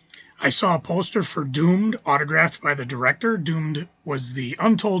again. I saw a poster for Doomed, autographed by the director. Doomed was the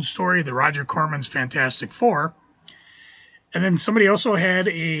untold story of the Roger Corman's Fantastic Four. And then somebody also had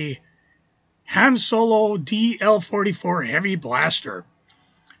a Han Solo DL-44 Heavy Blaster,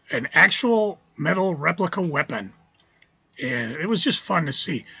 an actual metal replica weapon. And it was just fun to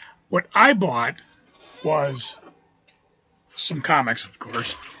see. What I bought was some comics, of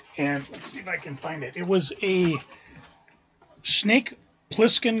course. And let's see if I can find it. It was a Snake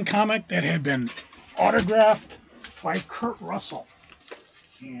Plissken comic that had been autographed by Kurt Russell.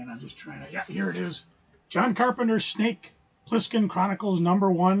 And I'm just trying to, yeah, here it is. John Carpenter's Snake Plissken Chronicles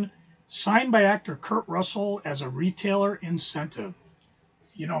 #1, signed by actor Kurt Russell as a retailer incentive.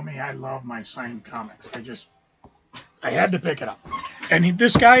 You know me, I love my signed comics. I had to pick it up. And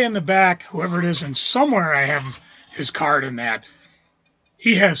this guy in the back, whoever it is, and somewhere I have his card in that,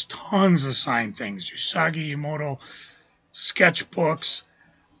 he has tons of signed things. Usagi Yumoto sketchbooks,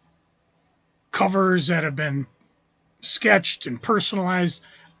 covers that have been sketched and personalized.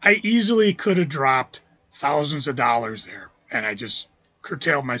 I easily could have dropped thousands of dollars there, and I just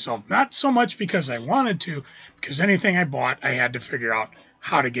curtailed myself. Not so much because I wanted to, because anything I bought, I had to figure out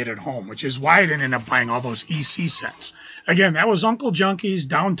how to get it home, which is why I didn't end up buying all those EC sets. Again, that was Uncle Junkie's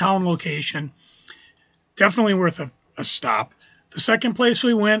downtown location. Definitely worth a stop. The second place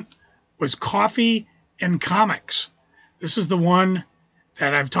we went was Coffee and Comics. This is the one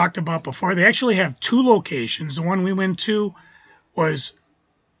that I've talked about before. They actually have two locations. The one we went to was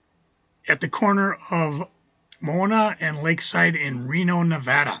at the corner of Moana and Lakeside in Reno,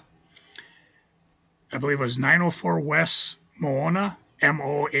 Nevada. I believe it was 904 West Moana,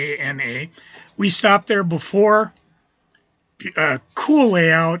 Moana. We stopped there before. Cool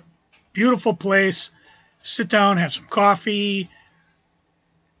layout, beautiful place. Sit down, have some coffee.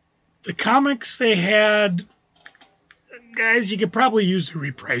 The comics they had, guys, you could probably use to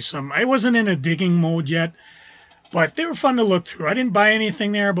reprice them. I wasn't in a digging mode yet, but they were fun to look through. I didn't buy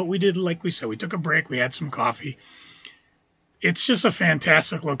anything there, but we did, like we said, we took a break, we had some coffee. It's just a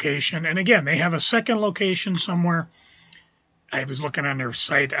fantastic location. And again, they have a second location somewhere. I was looking on their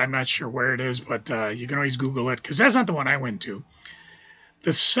site. I'm not sure where it is, but you can always Google it, because that's not the one I went to.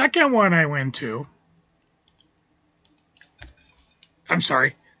 The second one I went to,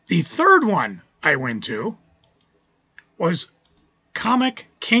 the third one I went to was Comic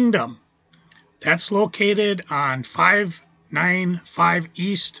Kingdom. That's located on 595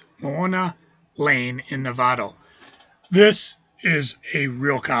 East Moana Lane in Novato. This is a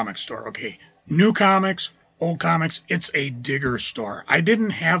real comic store, okay? New comics, old comics, it's a digger store. I didn't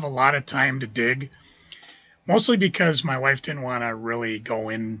have a lot of time to dig, mostly because my wife didn't want to really go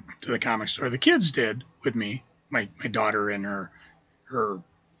into the comic store. The kids did with me, my daughter and her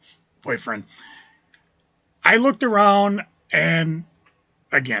boyfriend. I looked around, and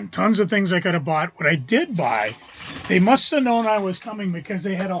again, tons of things I could have bought. What I did buy, they must have known I was coming, because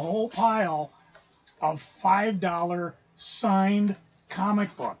they had a whole pile of $5 signed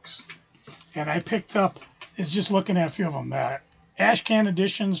comic books. And I picked up, is just looking at a few of them, that Ashcan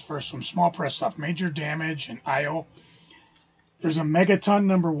editions for some small press stuff, Major Damage and IO. There's a Megaton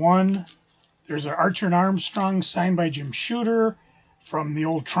 #1. There's an Archer and Armstrong signed by Jim Shooter from the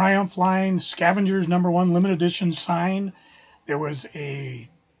old Triumph line. Scavengers #1 limited edition sign. There was a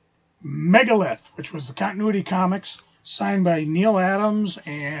Megalith, which was the Continuity Comics, signed by Neil Adams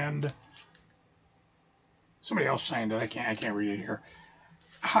and somebody else signed it. I can't read it here.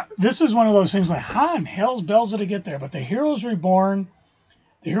 This is one of those things like, how in hell's bells did it get there? But the Heroes Reborn,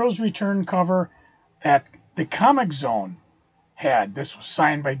 the Heroes Return cover that the Comic Zone had. This was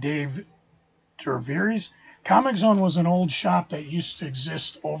signed by Dave Terveres. Comic Zone was an old shop that used to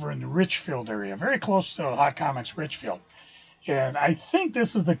exist over in the Richfield area, very close to Hot Comics Richfield. And I think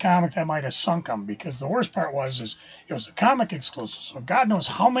this is the comic that might have sunk them, because the worst part is it was a comic exclusive. So God knows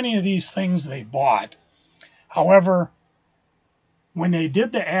how many of these things they bought. However, when they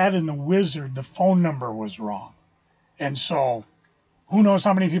did the ad in the Wizard, the phone number was wrong. And so who knows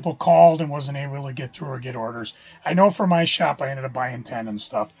how many people called and wasn't able to get through or get orders. I know for my shop, I ended up buying 10 and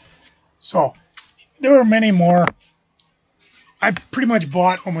stuff. So there were many more. I pretty much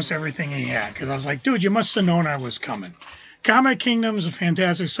bought almost everything he had, because I was like, dude, you must have known I was coming. Comic Kingdom is a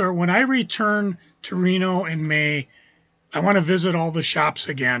fantastic store. When I return to Reno in May, I want to visit all the shops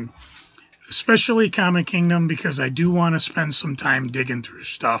again, especially Comic Kingdom, because I do want to spend some time digging through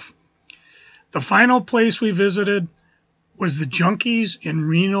stuff. The final place we visited was the Junkies in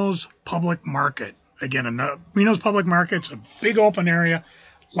Reno's Public Market. Again, Reno's Public Market's a big open area,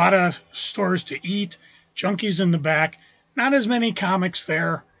 a lot of stores to eat, Junkies in the back. Not as many comics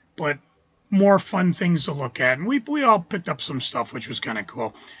there, but more fun things to look at. And we all picked up some stuff, which was kind of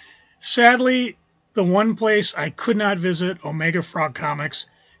cool. Sadly, the one place I could not visit, Omega Frog Comics,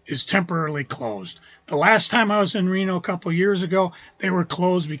 is temporarily closed. The last time I was in Reno a couple years ago, they were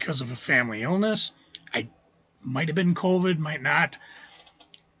closed because of a family illness. I might have been COVID, might not.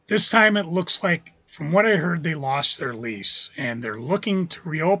 This time it looks like, from what I heard, they lost their lease, and they're looking to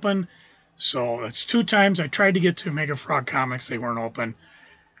reopen. So it's 2 times I tried to get to Omega Frog Comics. They weren't open.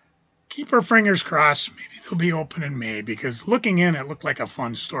 Keep our fingers crossed. Maybe they'll be open in May, because looking in, it looked like a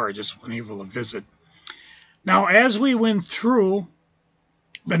fun store. I just wasn't able to visit. Now, as we went through,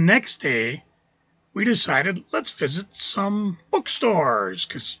 the next day, we decided, let's visit some bookstores,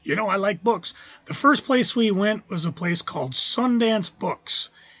 because, I like books. The first place we went was a place called Sundance Books,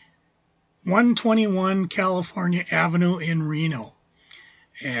 121 California Avenue in Reno.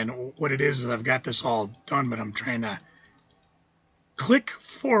 And what it is I've got this all done, but I'm trying to click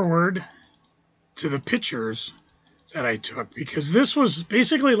forward to the pictures that I took, because this was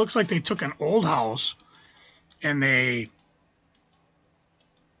basically, it looks like they took an old house and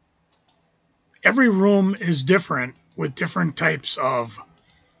every room is different with different types of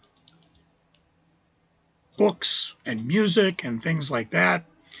books and music and things like that.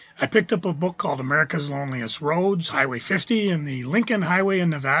 I picked up a book called America's Loneliest Roads, Highway 50 and the Lincoln Highway in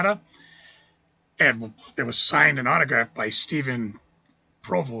Nevada. And it was signed and autographed by Stephen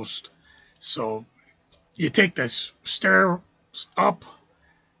Provost. So you take this stairs up.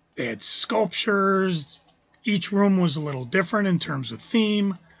 They had sculptures. Each room was a little different in terms of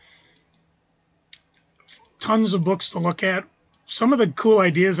theme. Tons of books to look at. Some of the cool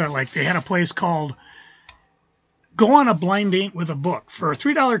ideas I like, they had a place called Go on a Blind Date with a Book. For a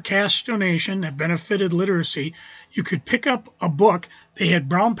 $3 cash donation that benefited literacy, you could pick up a book. They had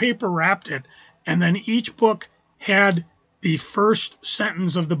brown paper wrapped it, and then each book had the first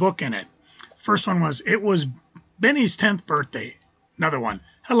sentence of the book in it. First one was, "It was Benny's 10th birthday." Another one,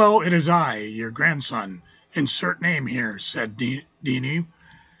 "Hello, it is I, your grandson. Insert name here," said Deanie.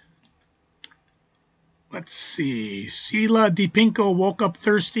 Let's see. Sila DiPinco woke up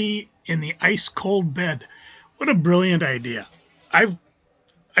thirsty in the ice-cold bed. What a brilliant idea. I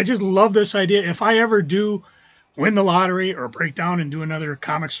just love this idea. If I ever do win the lottery or break down and do another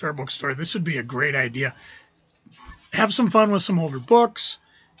comic store bookstore, this would be a great idea. Have some fun with some older books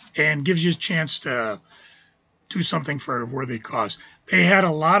and gives you a chance to do something for a worthy cause. They had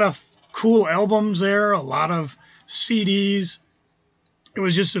a lot of cool albums there, a lot of CDs. It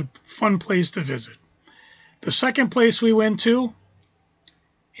was just a fun place to visit. The second place we went to,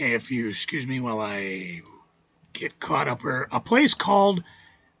 if you excuse me while I get caught up here, a place called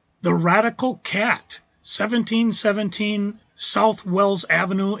The Radical Cat, 1717 South Wells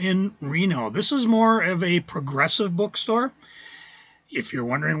Avenue in Reno. This is more of a progressive bookstore. If you're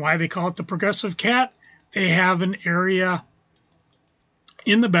wondering why they call it the Progressive Cat, they have an area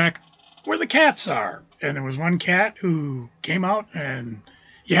in the back where the cats are. And there was one cat who came out, and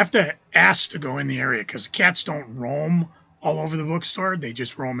you have to ask to go in the area because cats don't roam all over the bookstore. They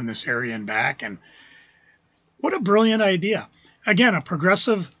just roam in this area and back. And what a brilliant idea. Again, a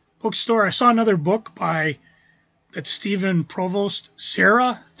progressive bookstore. I saw another book by that Stephen Provost,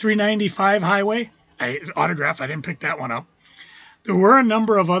 Sarah, 395 Highway. Autograph. I didn't pick that one up. There were a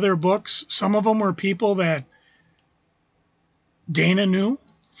number of other books. Some of them were people that Dana knew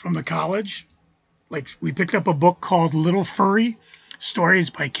from the college. Like, we picked up a book called Little Furry,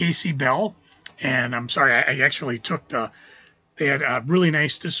 Stories by Casey Bell. And I'm sorry, I actually took they had a really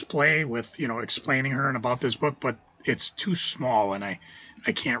nice display with, explaining her and about this book, but it's too small and I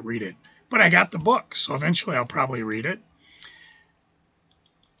can't read it. But I got the book, so eventually I'll probably read it.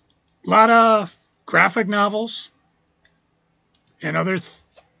 A lot of graphic novels and other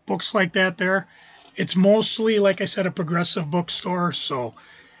books like that there. It's mostly, like I said, a progressive bookstore, so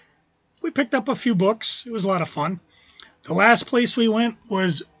we picked up a few books. It was a lot of fun. The last place we went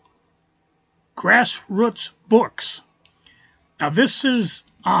was Grassroots Books. Now, this is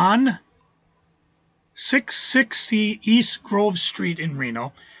on 660 East Grove Street in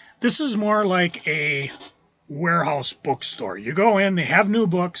Reno. This is more like a warehouse bookstore. You go in, they have new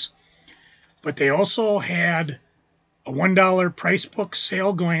books, but they also had a $1 price book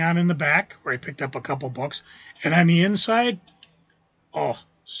sale going on in the back where I picked up a couple books. And on the inside,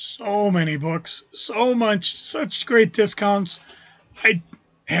 so many books, so much, such great discounts. I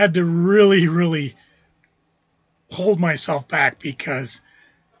had to really, really hold myself back because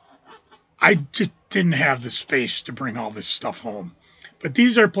I just didn't have the space to bring all this stuff home. But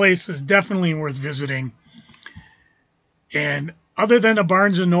these are places definitely worth visiting. And other than a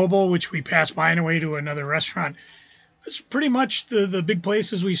Barnes & Noble, which we passed by on the way to another restaurant, it's pretty much the big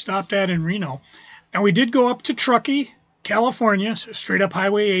places we stopped at in Reno. And we did go up to Truckee, California, so straight up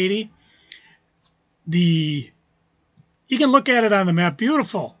Highway 80. You can look at it on the map.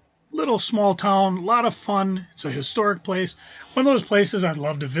 Beautiful. Little small town, a lot of fun. It's a historic place. One of those places I'd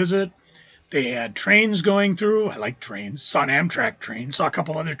love to visit. They had trains going through. I like trains. Saw an Amtrak train. Saw a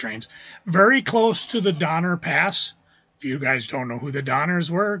couple other trains. Very close to the Donner Pass. If you guys don't know who the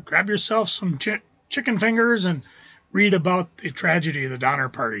Donners were, grab yourself some chicken fingers and read about the tragedy of the Donner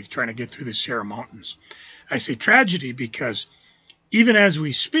Party trying to get through the Sierra Mountains. I say tragedy because even as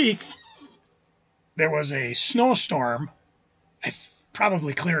we speak, there was a snowstorm,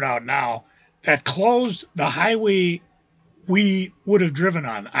 probably cleared out now, that closed the highway we would have driven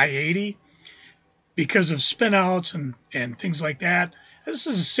on, I-80, because of spinouts and things like that. This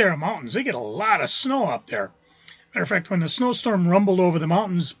is the Sierra Mountains. They get a lot of snow up there. Matter of fact, when the snowstorm rumbled over the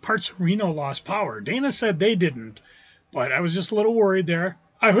mountains, parts of Reno lost power. Dana said they didn't, but I was just a little worried there.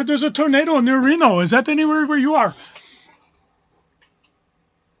 I heard there's a tornado near Reno. Is that anywhere where you are?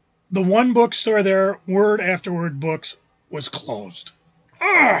 The one bookstore there, Word After Word Books, was closed.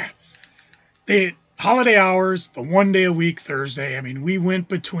 Ugh! The holiday hours, the 1 day a week Thursday. I mean, we went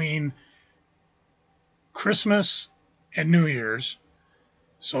between Christmas and New Year's,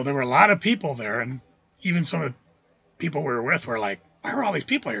 so there were a lot of people there, and even some of the people we were with were like, "Why are all these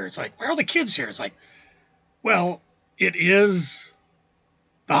people here?" It's like, "Why are all the kids here?" It's like, well, it is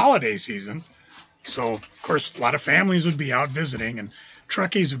the holiday season. So, of course, a lot of families would be out visiting, and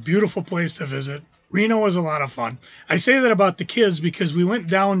Truckee's a beautiful place to visit. Reno was a lot of fun. I say that about the kids because we went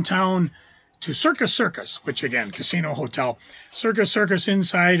downtown to Circus Circus, which again, casino hotel. Circus Circus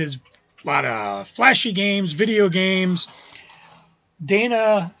inside is a lot of flashy games, video games.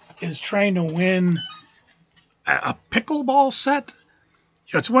 Dana is trying to win a pickleball set.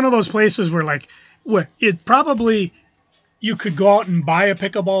 It's one of those places where, like, it probably you could go out and buy a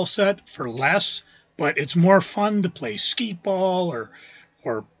pickleball set for less, but it's more fun to play skeet ball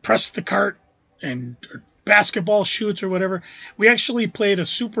or press the cart and or basketball shoots or whatever. We actually played a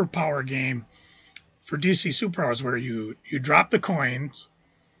superpower game for DC Superpowers where you drop the coins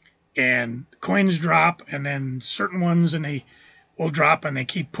and coins drop and then certain ones and they will drop and they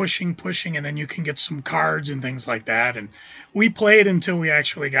keep pushing and then you can get some cards and things like that. And we played until we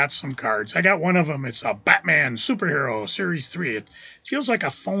actually got some cards. I got one of them. It's a Batman Superhero Series 3. It feels like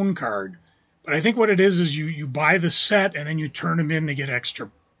a phone card, but I think what it is you buy the set and then you turn them in to get extra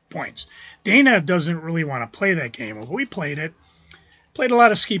points. Dana doesn't really want to play that game, but we played it. Played a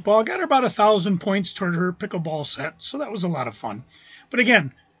lot of skeet ball. Got her about 1,000 points toward her pickleball set, so that was a lot of fun. But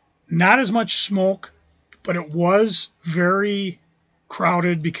again, not as much smoke, but it was very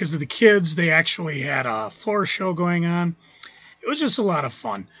crowded because of the kids. They actually had a floor show going on. It was just a lot of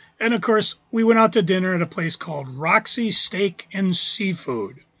fun. And of course, we went out to dinner at a place called Roxy Steak and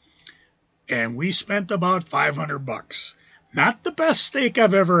Seafood. And we spent about $500. Not the best steak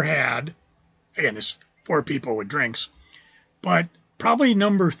I've ever had. Again, it's 4 people with drinks. But probably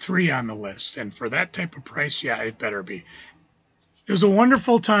number 3 on the list. And for that type of price, yeah, it better be. It was a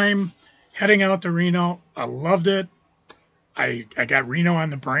wonderful time heading out to Reno. I loved it. I got Reno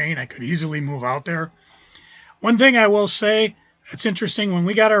on the brain. I could easily move out there. One thing I will say, it's interesting. When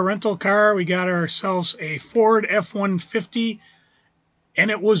we got our rental car, we got ourselves a Ford F-150,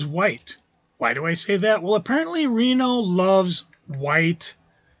 and it was white. Why do I say that? Well, apparently Reno loves white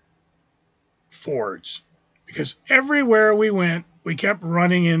Fords because everywhere we went, we kept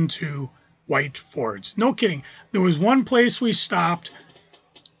running into white Fords. No kidding. There was one place we stopped,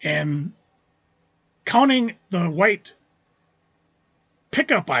 and counting the white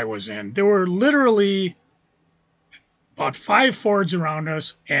pickup I was in, there were literally about 5 Fords around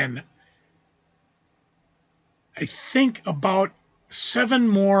us, and I think about 7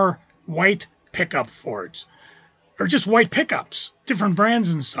 more white pickup Fords, or just white pickups, different brands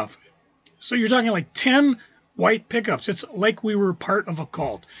and stuff. So you're talking like 10 white pickups. It's like we were part of a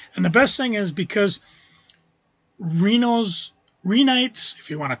cult. And the best thing is because Renites, if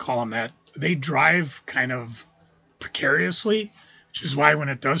you want to call them that, they drive kind of precariously, which is why when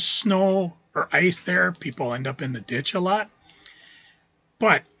it does snow or ice there, people end up in the ditch a lot.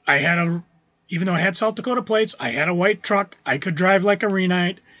 But even though I had South Dakota plates, I had a white truck. I could drive like a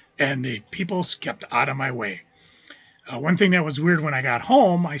Renite, and the people kept out of my way. One thing that was weird when I got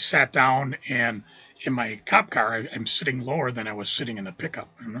home, I sat down and in my cop car, I'm sitting lower than I was sitting in the pickup.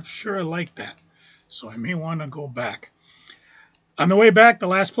 I'm not sure I like that, so I may want to go back. On the way back, the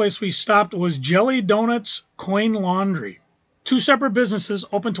last place we stopped was Jelly Donuts Coin Laundry. 2 separate businesses,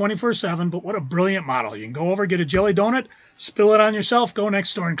 open 24/7, but what a brilliant model. You can go over, get a jelly donut, spill it on yourself, go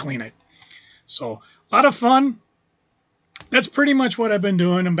next door and clean it. So, a lot of fun. That's pretty much what I've been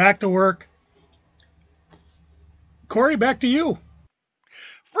doing. I'm back to work. Cory, back to you.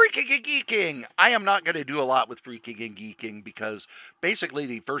 Freaking and geeking! I am not going to do a lot with freaking and geeking because basically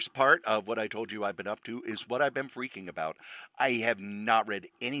the first part of what I told you I've been up to is what I've been freaking about. I have not read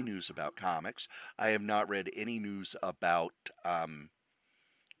any news about comics. I have not read any news about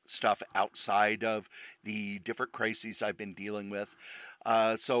stuff outside of the different crises I've been dealing with.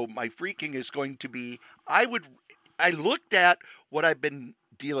 So my freaking is going to be I looked at what I've been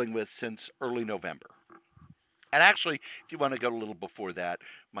dealing with since early November. And actually, if you want to go a little before that,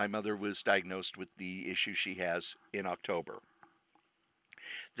 my mother was diagnosed with the issue she has in October.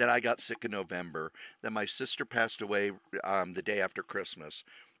 Then I got sick in November. Then my sister passed away the day after Christmas.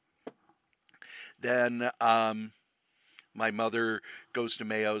 Then my mother goes to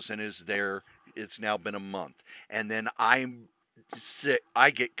Mayo's and is there. It's now been a month. And then I'm sick. I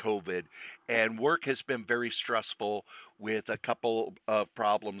get COVID, and work has been very stressful with a couple of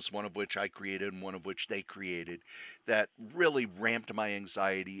problems, one of which I created and one of which they created, that really ramped my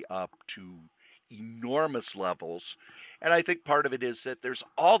anxiety up to enormous levels. And I think part of it is that there's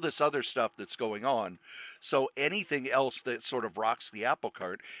all this other stuff that's going on. So anything else that sort of rocks the apple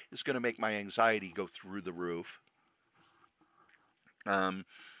cart is going to make my anxiety go through the roof. Um,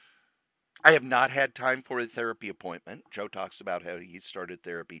 I have not had time for a therapy appointment. Joe talks about how he started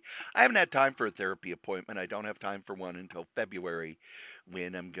therapy. I haven't had time for a therapy appointment. I don't have time for one until February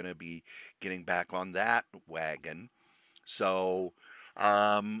when I'm going to be getting back on that wagon. So,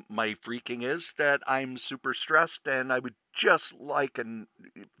 my freaking is that I'm super stressed and I would just like a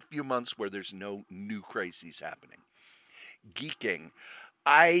few months where there's no new crises happening. Geeking.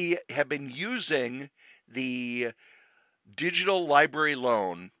 I have been using the digital library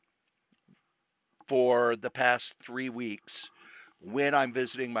loan for the past 3 weeks when I'm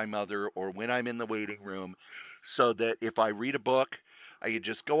visiting my mother or when I'm in the waiting room, so that if I read a book, I could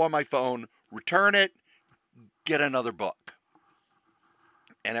just go on my phone, return it, get another book,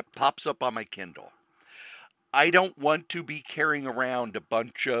 and it pops up on my Kindle. I don't want to be carrying around a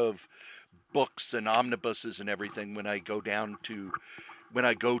bunch of books and omnibuses and everything when I go to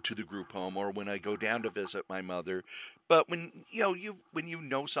the group home or when I go down to visit my mother. But when you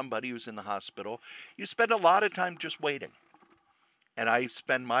know somebody who's in the hospital, you spend a lot of time just waiting. And I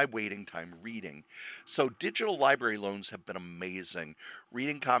spend my waiting time reading. So digital library loans have been amazing.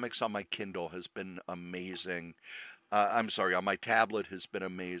 Reading comics on my Kindle has been amazing. I'm sorry, on my tablet has been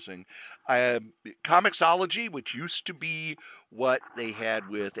amazing. Comixology, which used to be what they had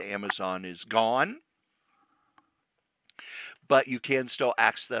with Amazon, is gone, but you can still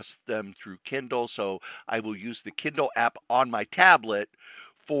access them through Kindle. So I will use the Kindle app on my tablet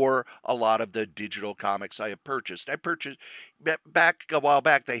for a lot of the digital comics I have purchased. I purchased back a while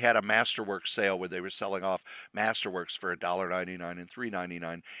back. They had a Masterworks sale where they were selling off Masterworks for $1.99 and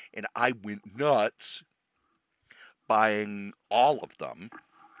 $3.99, and I went nuts buying all of them.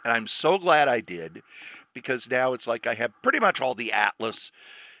 And I'm so glad I did, because now it's like I have pretty much all the Atlas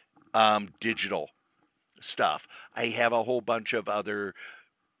digital stuff. I have a whole bunch of other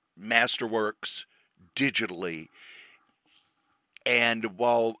Masterworks digitally. And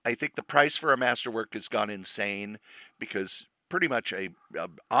while I think the price for a Masterwork has gone insane, because pretty much a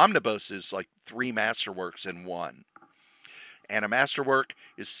omnibus is like 3 Masterworks in one. And a Masterwork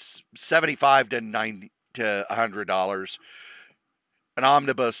is $75 to $90 to $100. An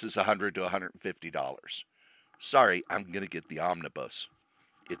omnibus is $100 to $150. Sorry, I'm going to get the omnibus.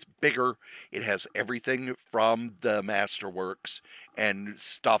 It's bigger. It has everything from the Masterworks and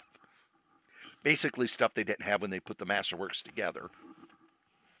stuff, basically stuff they didn't have when they put the Masterworks together.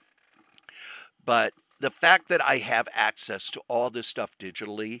 But the fact that I have access to all this stuff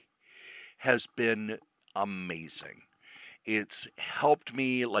digitally has been amazing. It's helped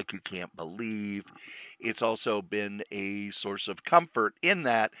me like you can't believe. It's also been a source of comfort in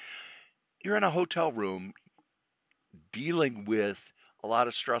that you're in a hotel room dealing with a lot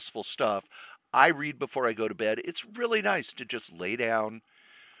of stressful stuff. I read before I go to bed. It's really nice to just lay down,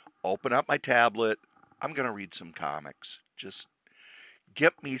 open up my tablet. I'm going to read some comics. Just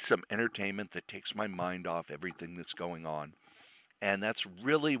get me some entertainment that takes my mind off everything that's going on. And that's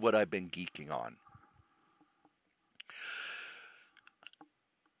really what I've been geeking on.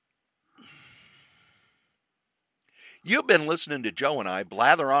 You've been listening to Joe and I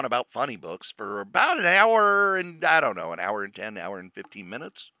blather on about funny books for about an hour and, I don't know, an hour and 10, hour and 15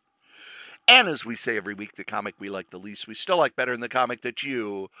 minutes. And as we say every week, the comic we like the least, we still like better than the comic that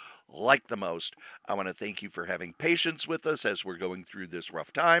you like the most. I want to thank you for having patience with us as we're going through this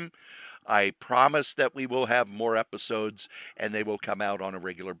rough time. I promise that we will have more episodes and they will come out on a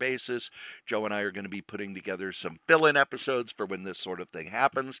regular basis. Joe and I are going to be putting together some fill-in episodes for when this sort of thing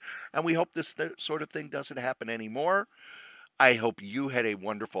happens. And we hope this sort of thing doesn't happen anymore. I hope you had a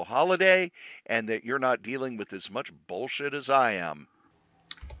wonderful holiday and that you're not dealing with as much bullshit as I am.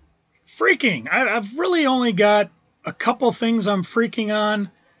 Freaking. I've really only got a couple things I'm freaking on.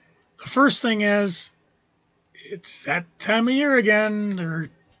 The first thing is, it's that time of year again. Their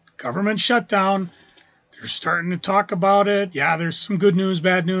government shutdown. They're starting to talk about it. Yeah, there's some good news,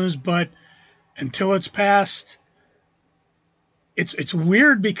 bad news, but until it's passed, it's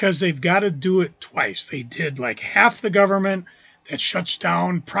weird because they've got to do it twice. They did like half the government that shuts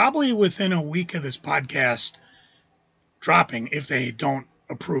down probably within a week of this podcast dropping if they don't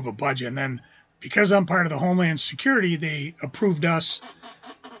approve a budget. And then because I'm part of the Homeland Security, they approved us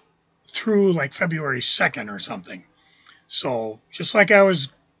through like February 2nd or something. So just like I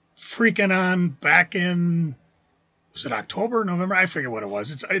was freaking on back in was it October, November? I forget what it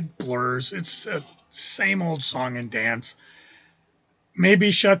was. It blurs. It's a same old song and dance.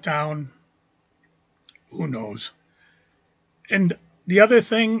 Maybe shut down. Who knows? And the other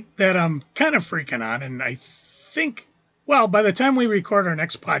thing that I'm kind of freaking on, and I think, well, by the time we record our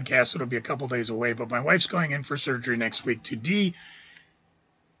next podcast, it'll be a couple days away, but my wife's going in for surgery next week to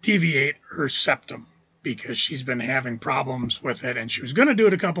deviate her septum because she's been having problems with it, and she was going to do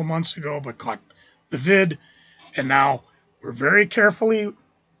it a couple months ago, but caught the vid, and now we're very carefully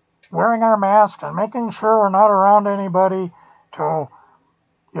wearing our mask and making sure we're not around anybody to,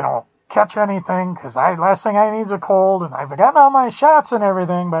 catch anything, because last thing I need is a cold, and I've gotten all my shots and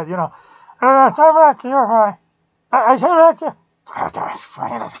everything, but, I said back to you.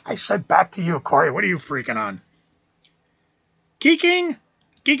 I said back to you, Cory. What are you freaking on? Geeking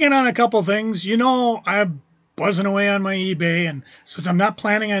on a couple things. I'm buzzing away on my eBay, and since I'm not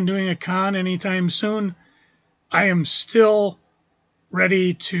planning on doing a con anytime soon, I am still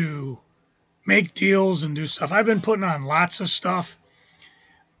ready to make deals and do stuff. I've been putting on lots of stuff.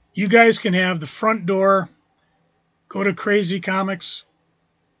 You guys can have the front door. Go to Crazy Comics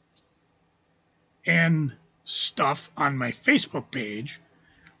and stuff on my Facebook page,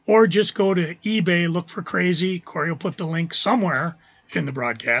 or just go to eBay, look for Crazy. Cory will put the link somewhere in the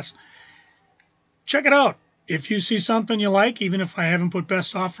broadcast. Check it out. If you see something you like, even if I haven't put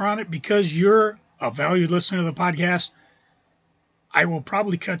best offer on it, because you're a valued listener to the podcast, I will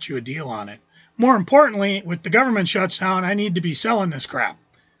probably cut you a deal on it. More importantly, with the government shuts down, I need to be selling this crap.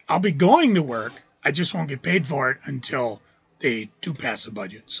 I'll be going to work. I just won't get paid for it until they do pass the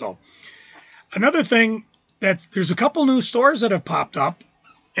budget. So another thing, that there's a couple new stores that have popped up.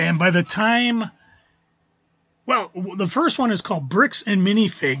 And by the time, well, the first one is called Bricks and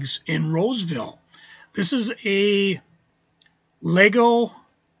Minifigs in Roseville. This is a Lego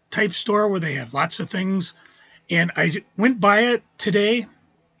type store where they have lots of things. And I went by it today,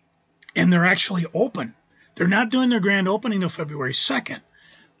 and they're actually open. They're not doing their grand opening until February 2nd,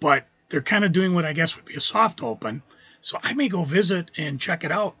 but they're kind of doing what I guess would be a soft open. So I may go visit and check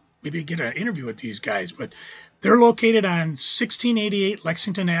it out. Maybe get an interview with these guys. But they're located on 1688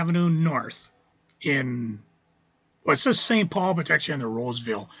 Lexington Avenue North in, well, it says St. Paul, but they're actually on the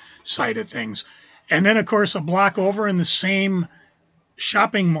Roseville side of things. And then, of course, a block over in the same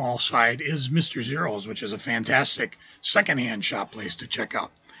shopping mall side is Mr. Zero's, which is a fantastic secondhand shop place to check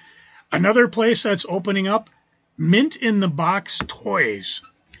out. Another place that's opening up, Mint in the Box Toys.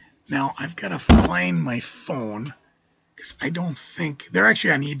 Now, I've got to find my phone, because I don't think, they're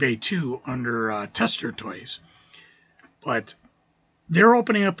actually on eBay too, under Tester Toys. But they're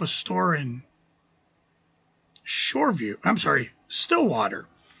opening up a store in Stillwater.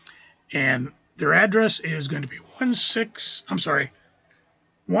 And their address is going to be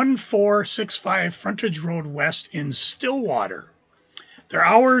 1465 Frontage Road West in Stillwater. Their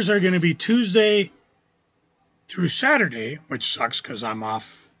hours are going to be Tuesday through Saturday, which sucks because I'm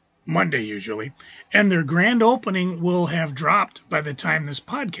off Monday usually. And their grand opening will have dropped by the time this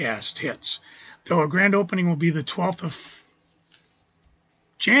podcast hits. Though a grand opening will be the 12th of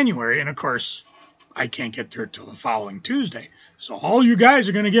January. And of course, I can't get there till the following Tuesday. So all you guys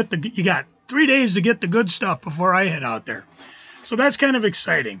are going to you got 3 days to get the good stuff before I head out there. So that's kind of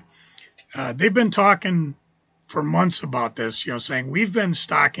exciting. They've been talking for months about this, saying we've been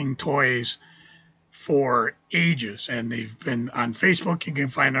stocking toys for ages, and they've been on Facebook. You can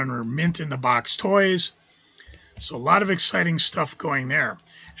find under Mint in the Box Toys. So a lot of exciting stuff going there.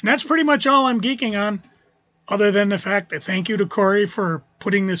 And that's pretty much all I'm geeking on, other than the fact that thank you to Cory for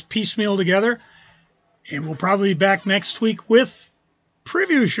putting this piecemeal together. And we'll probably be back next week with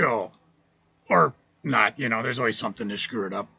preview show. Or not, there's always something to screw it up.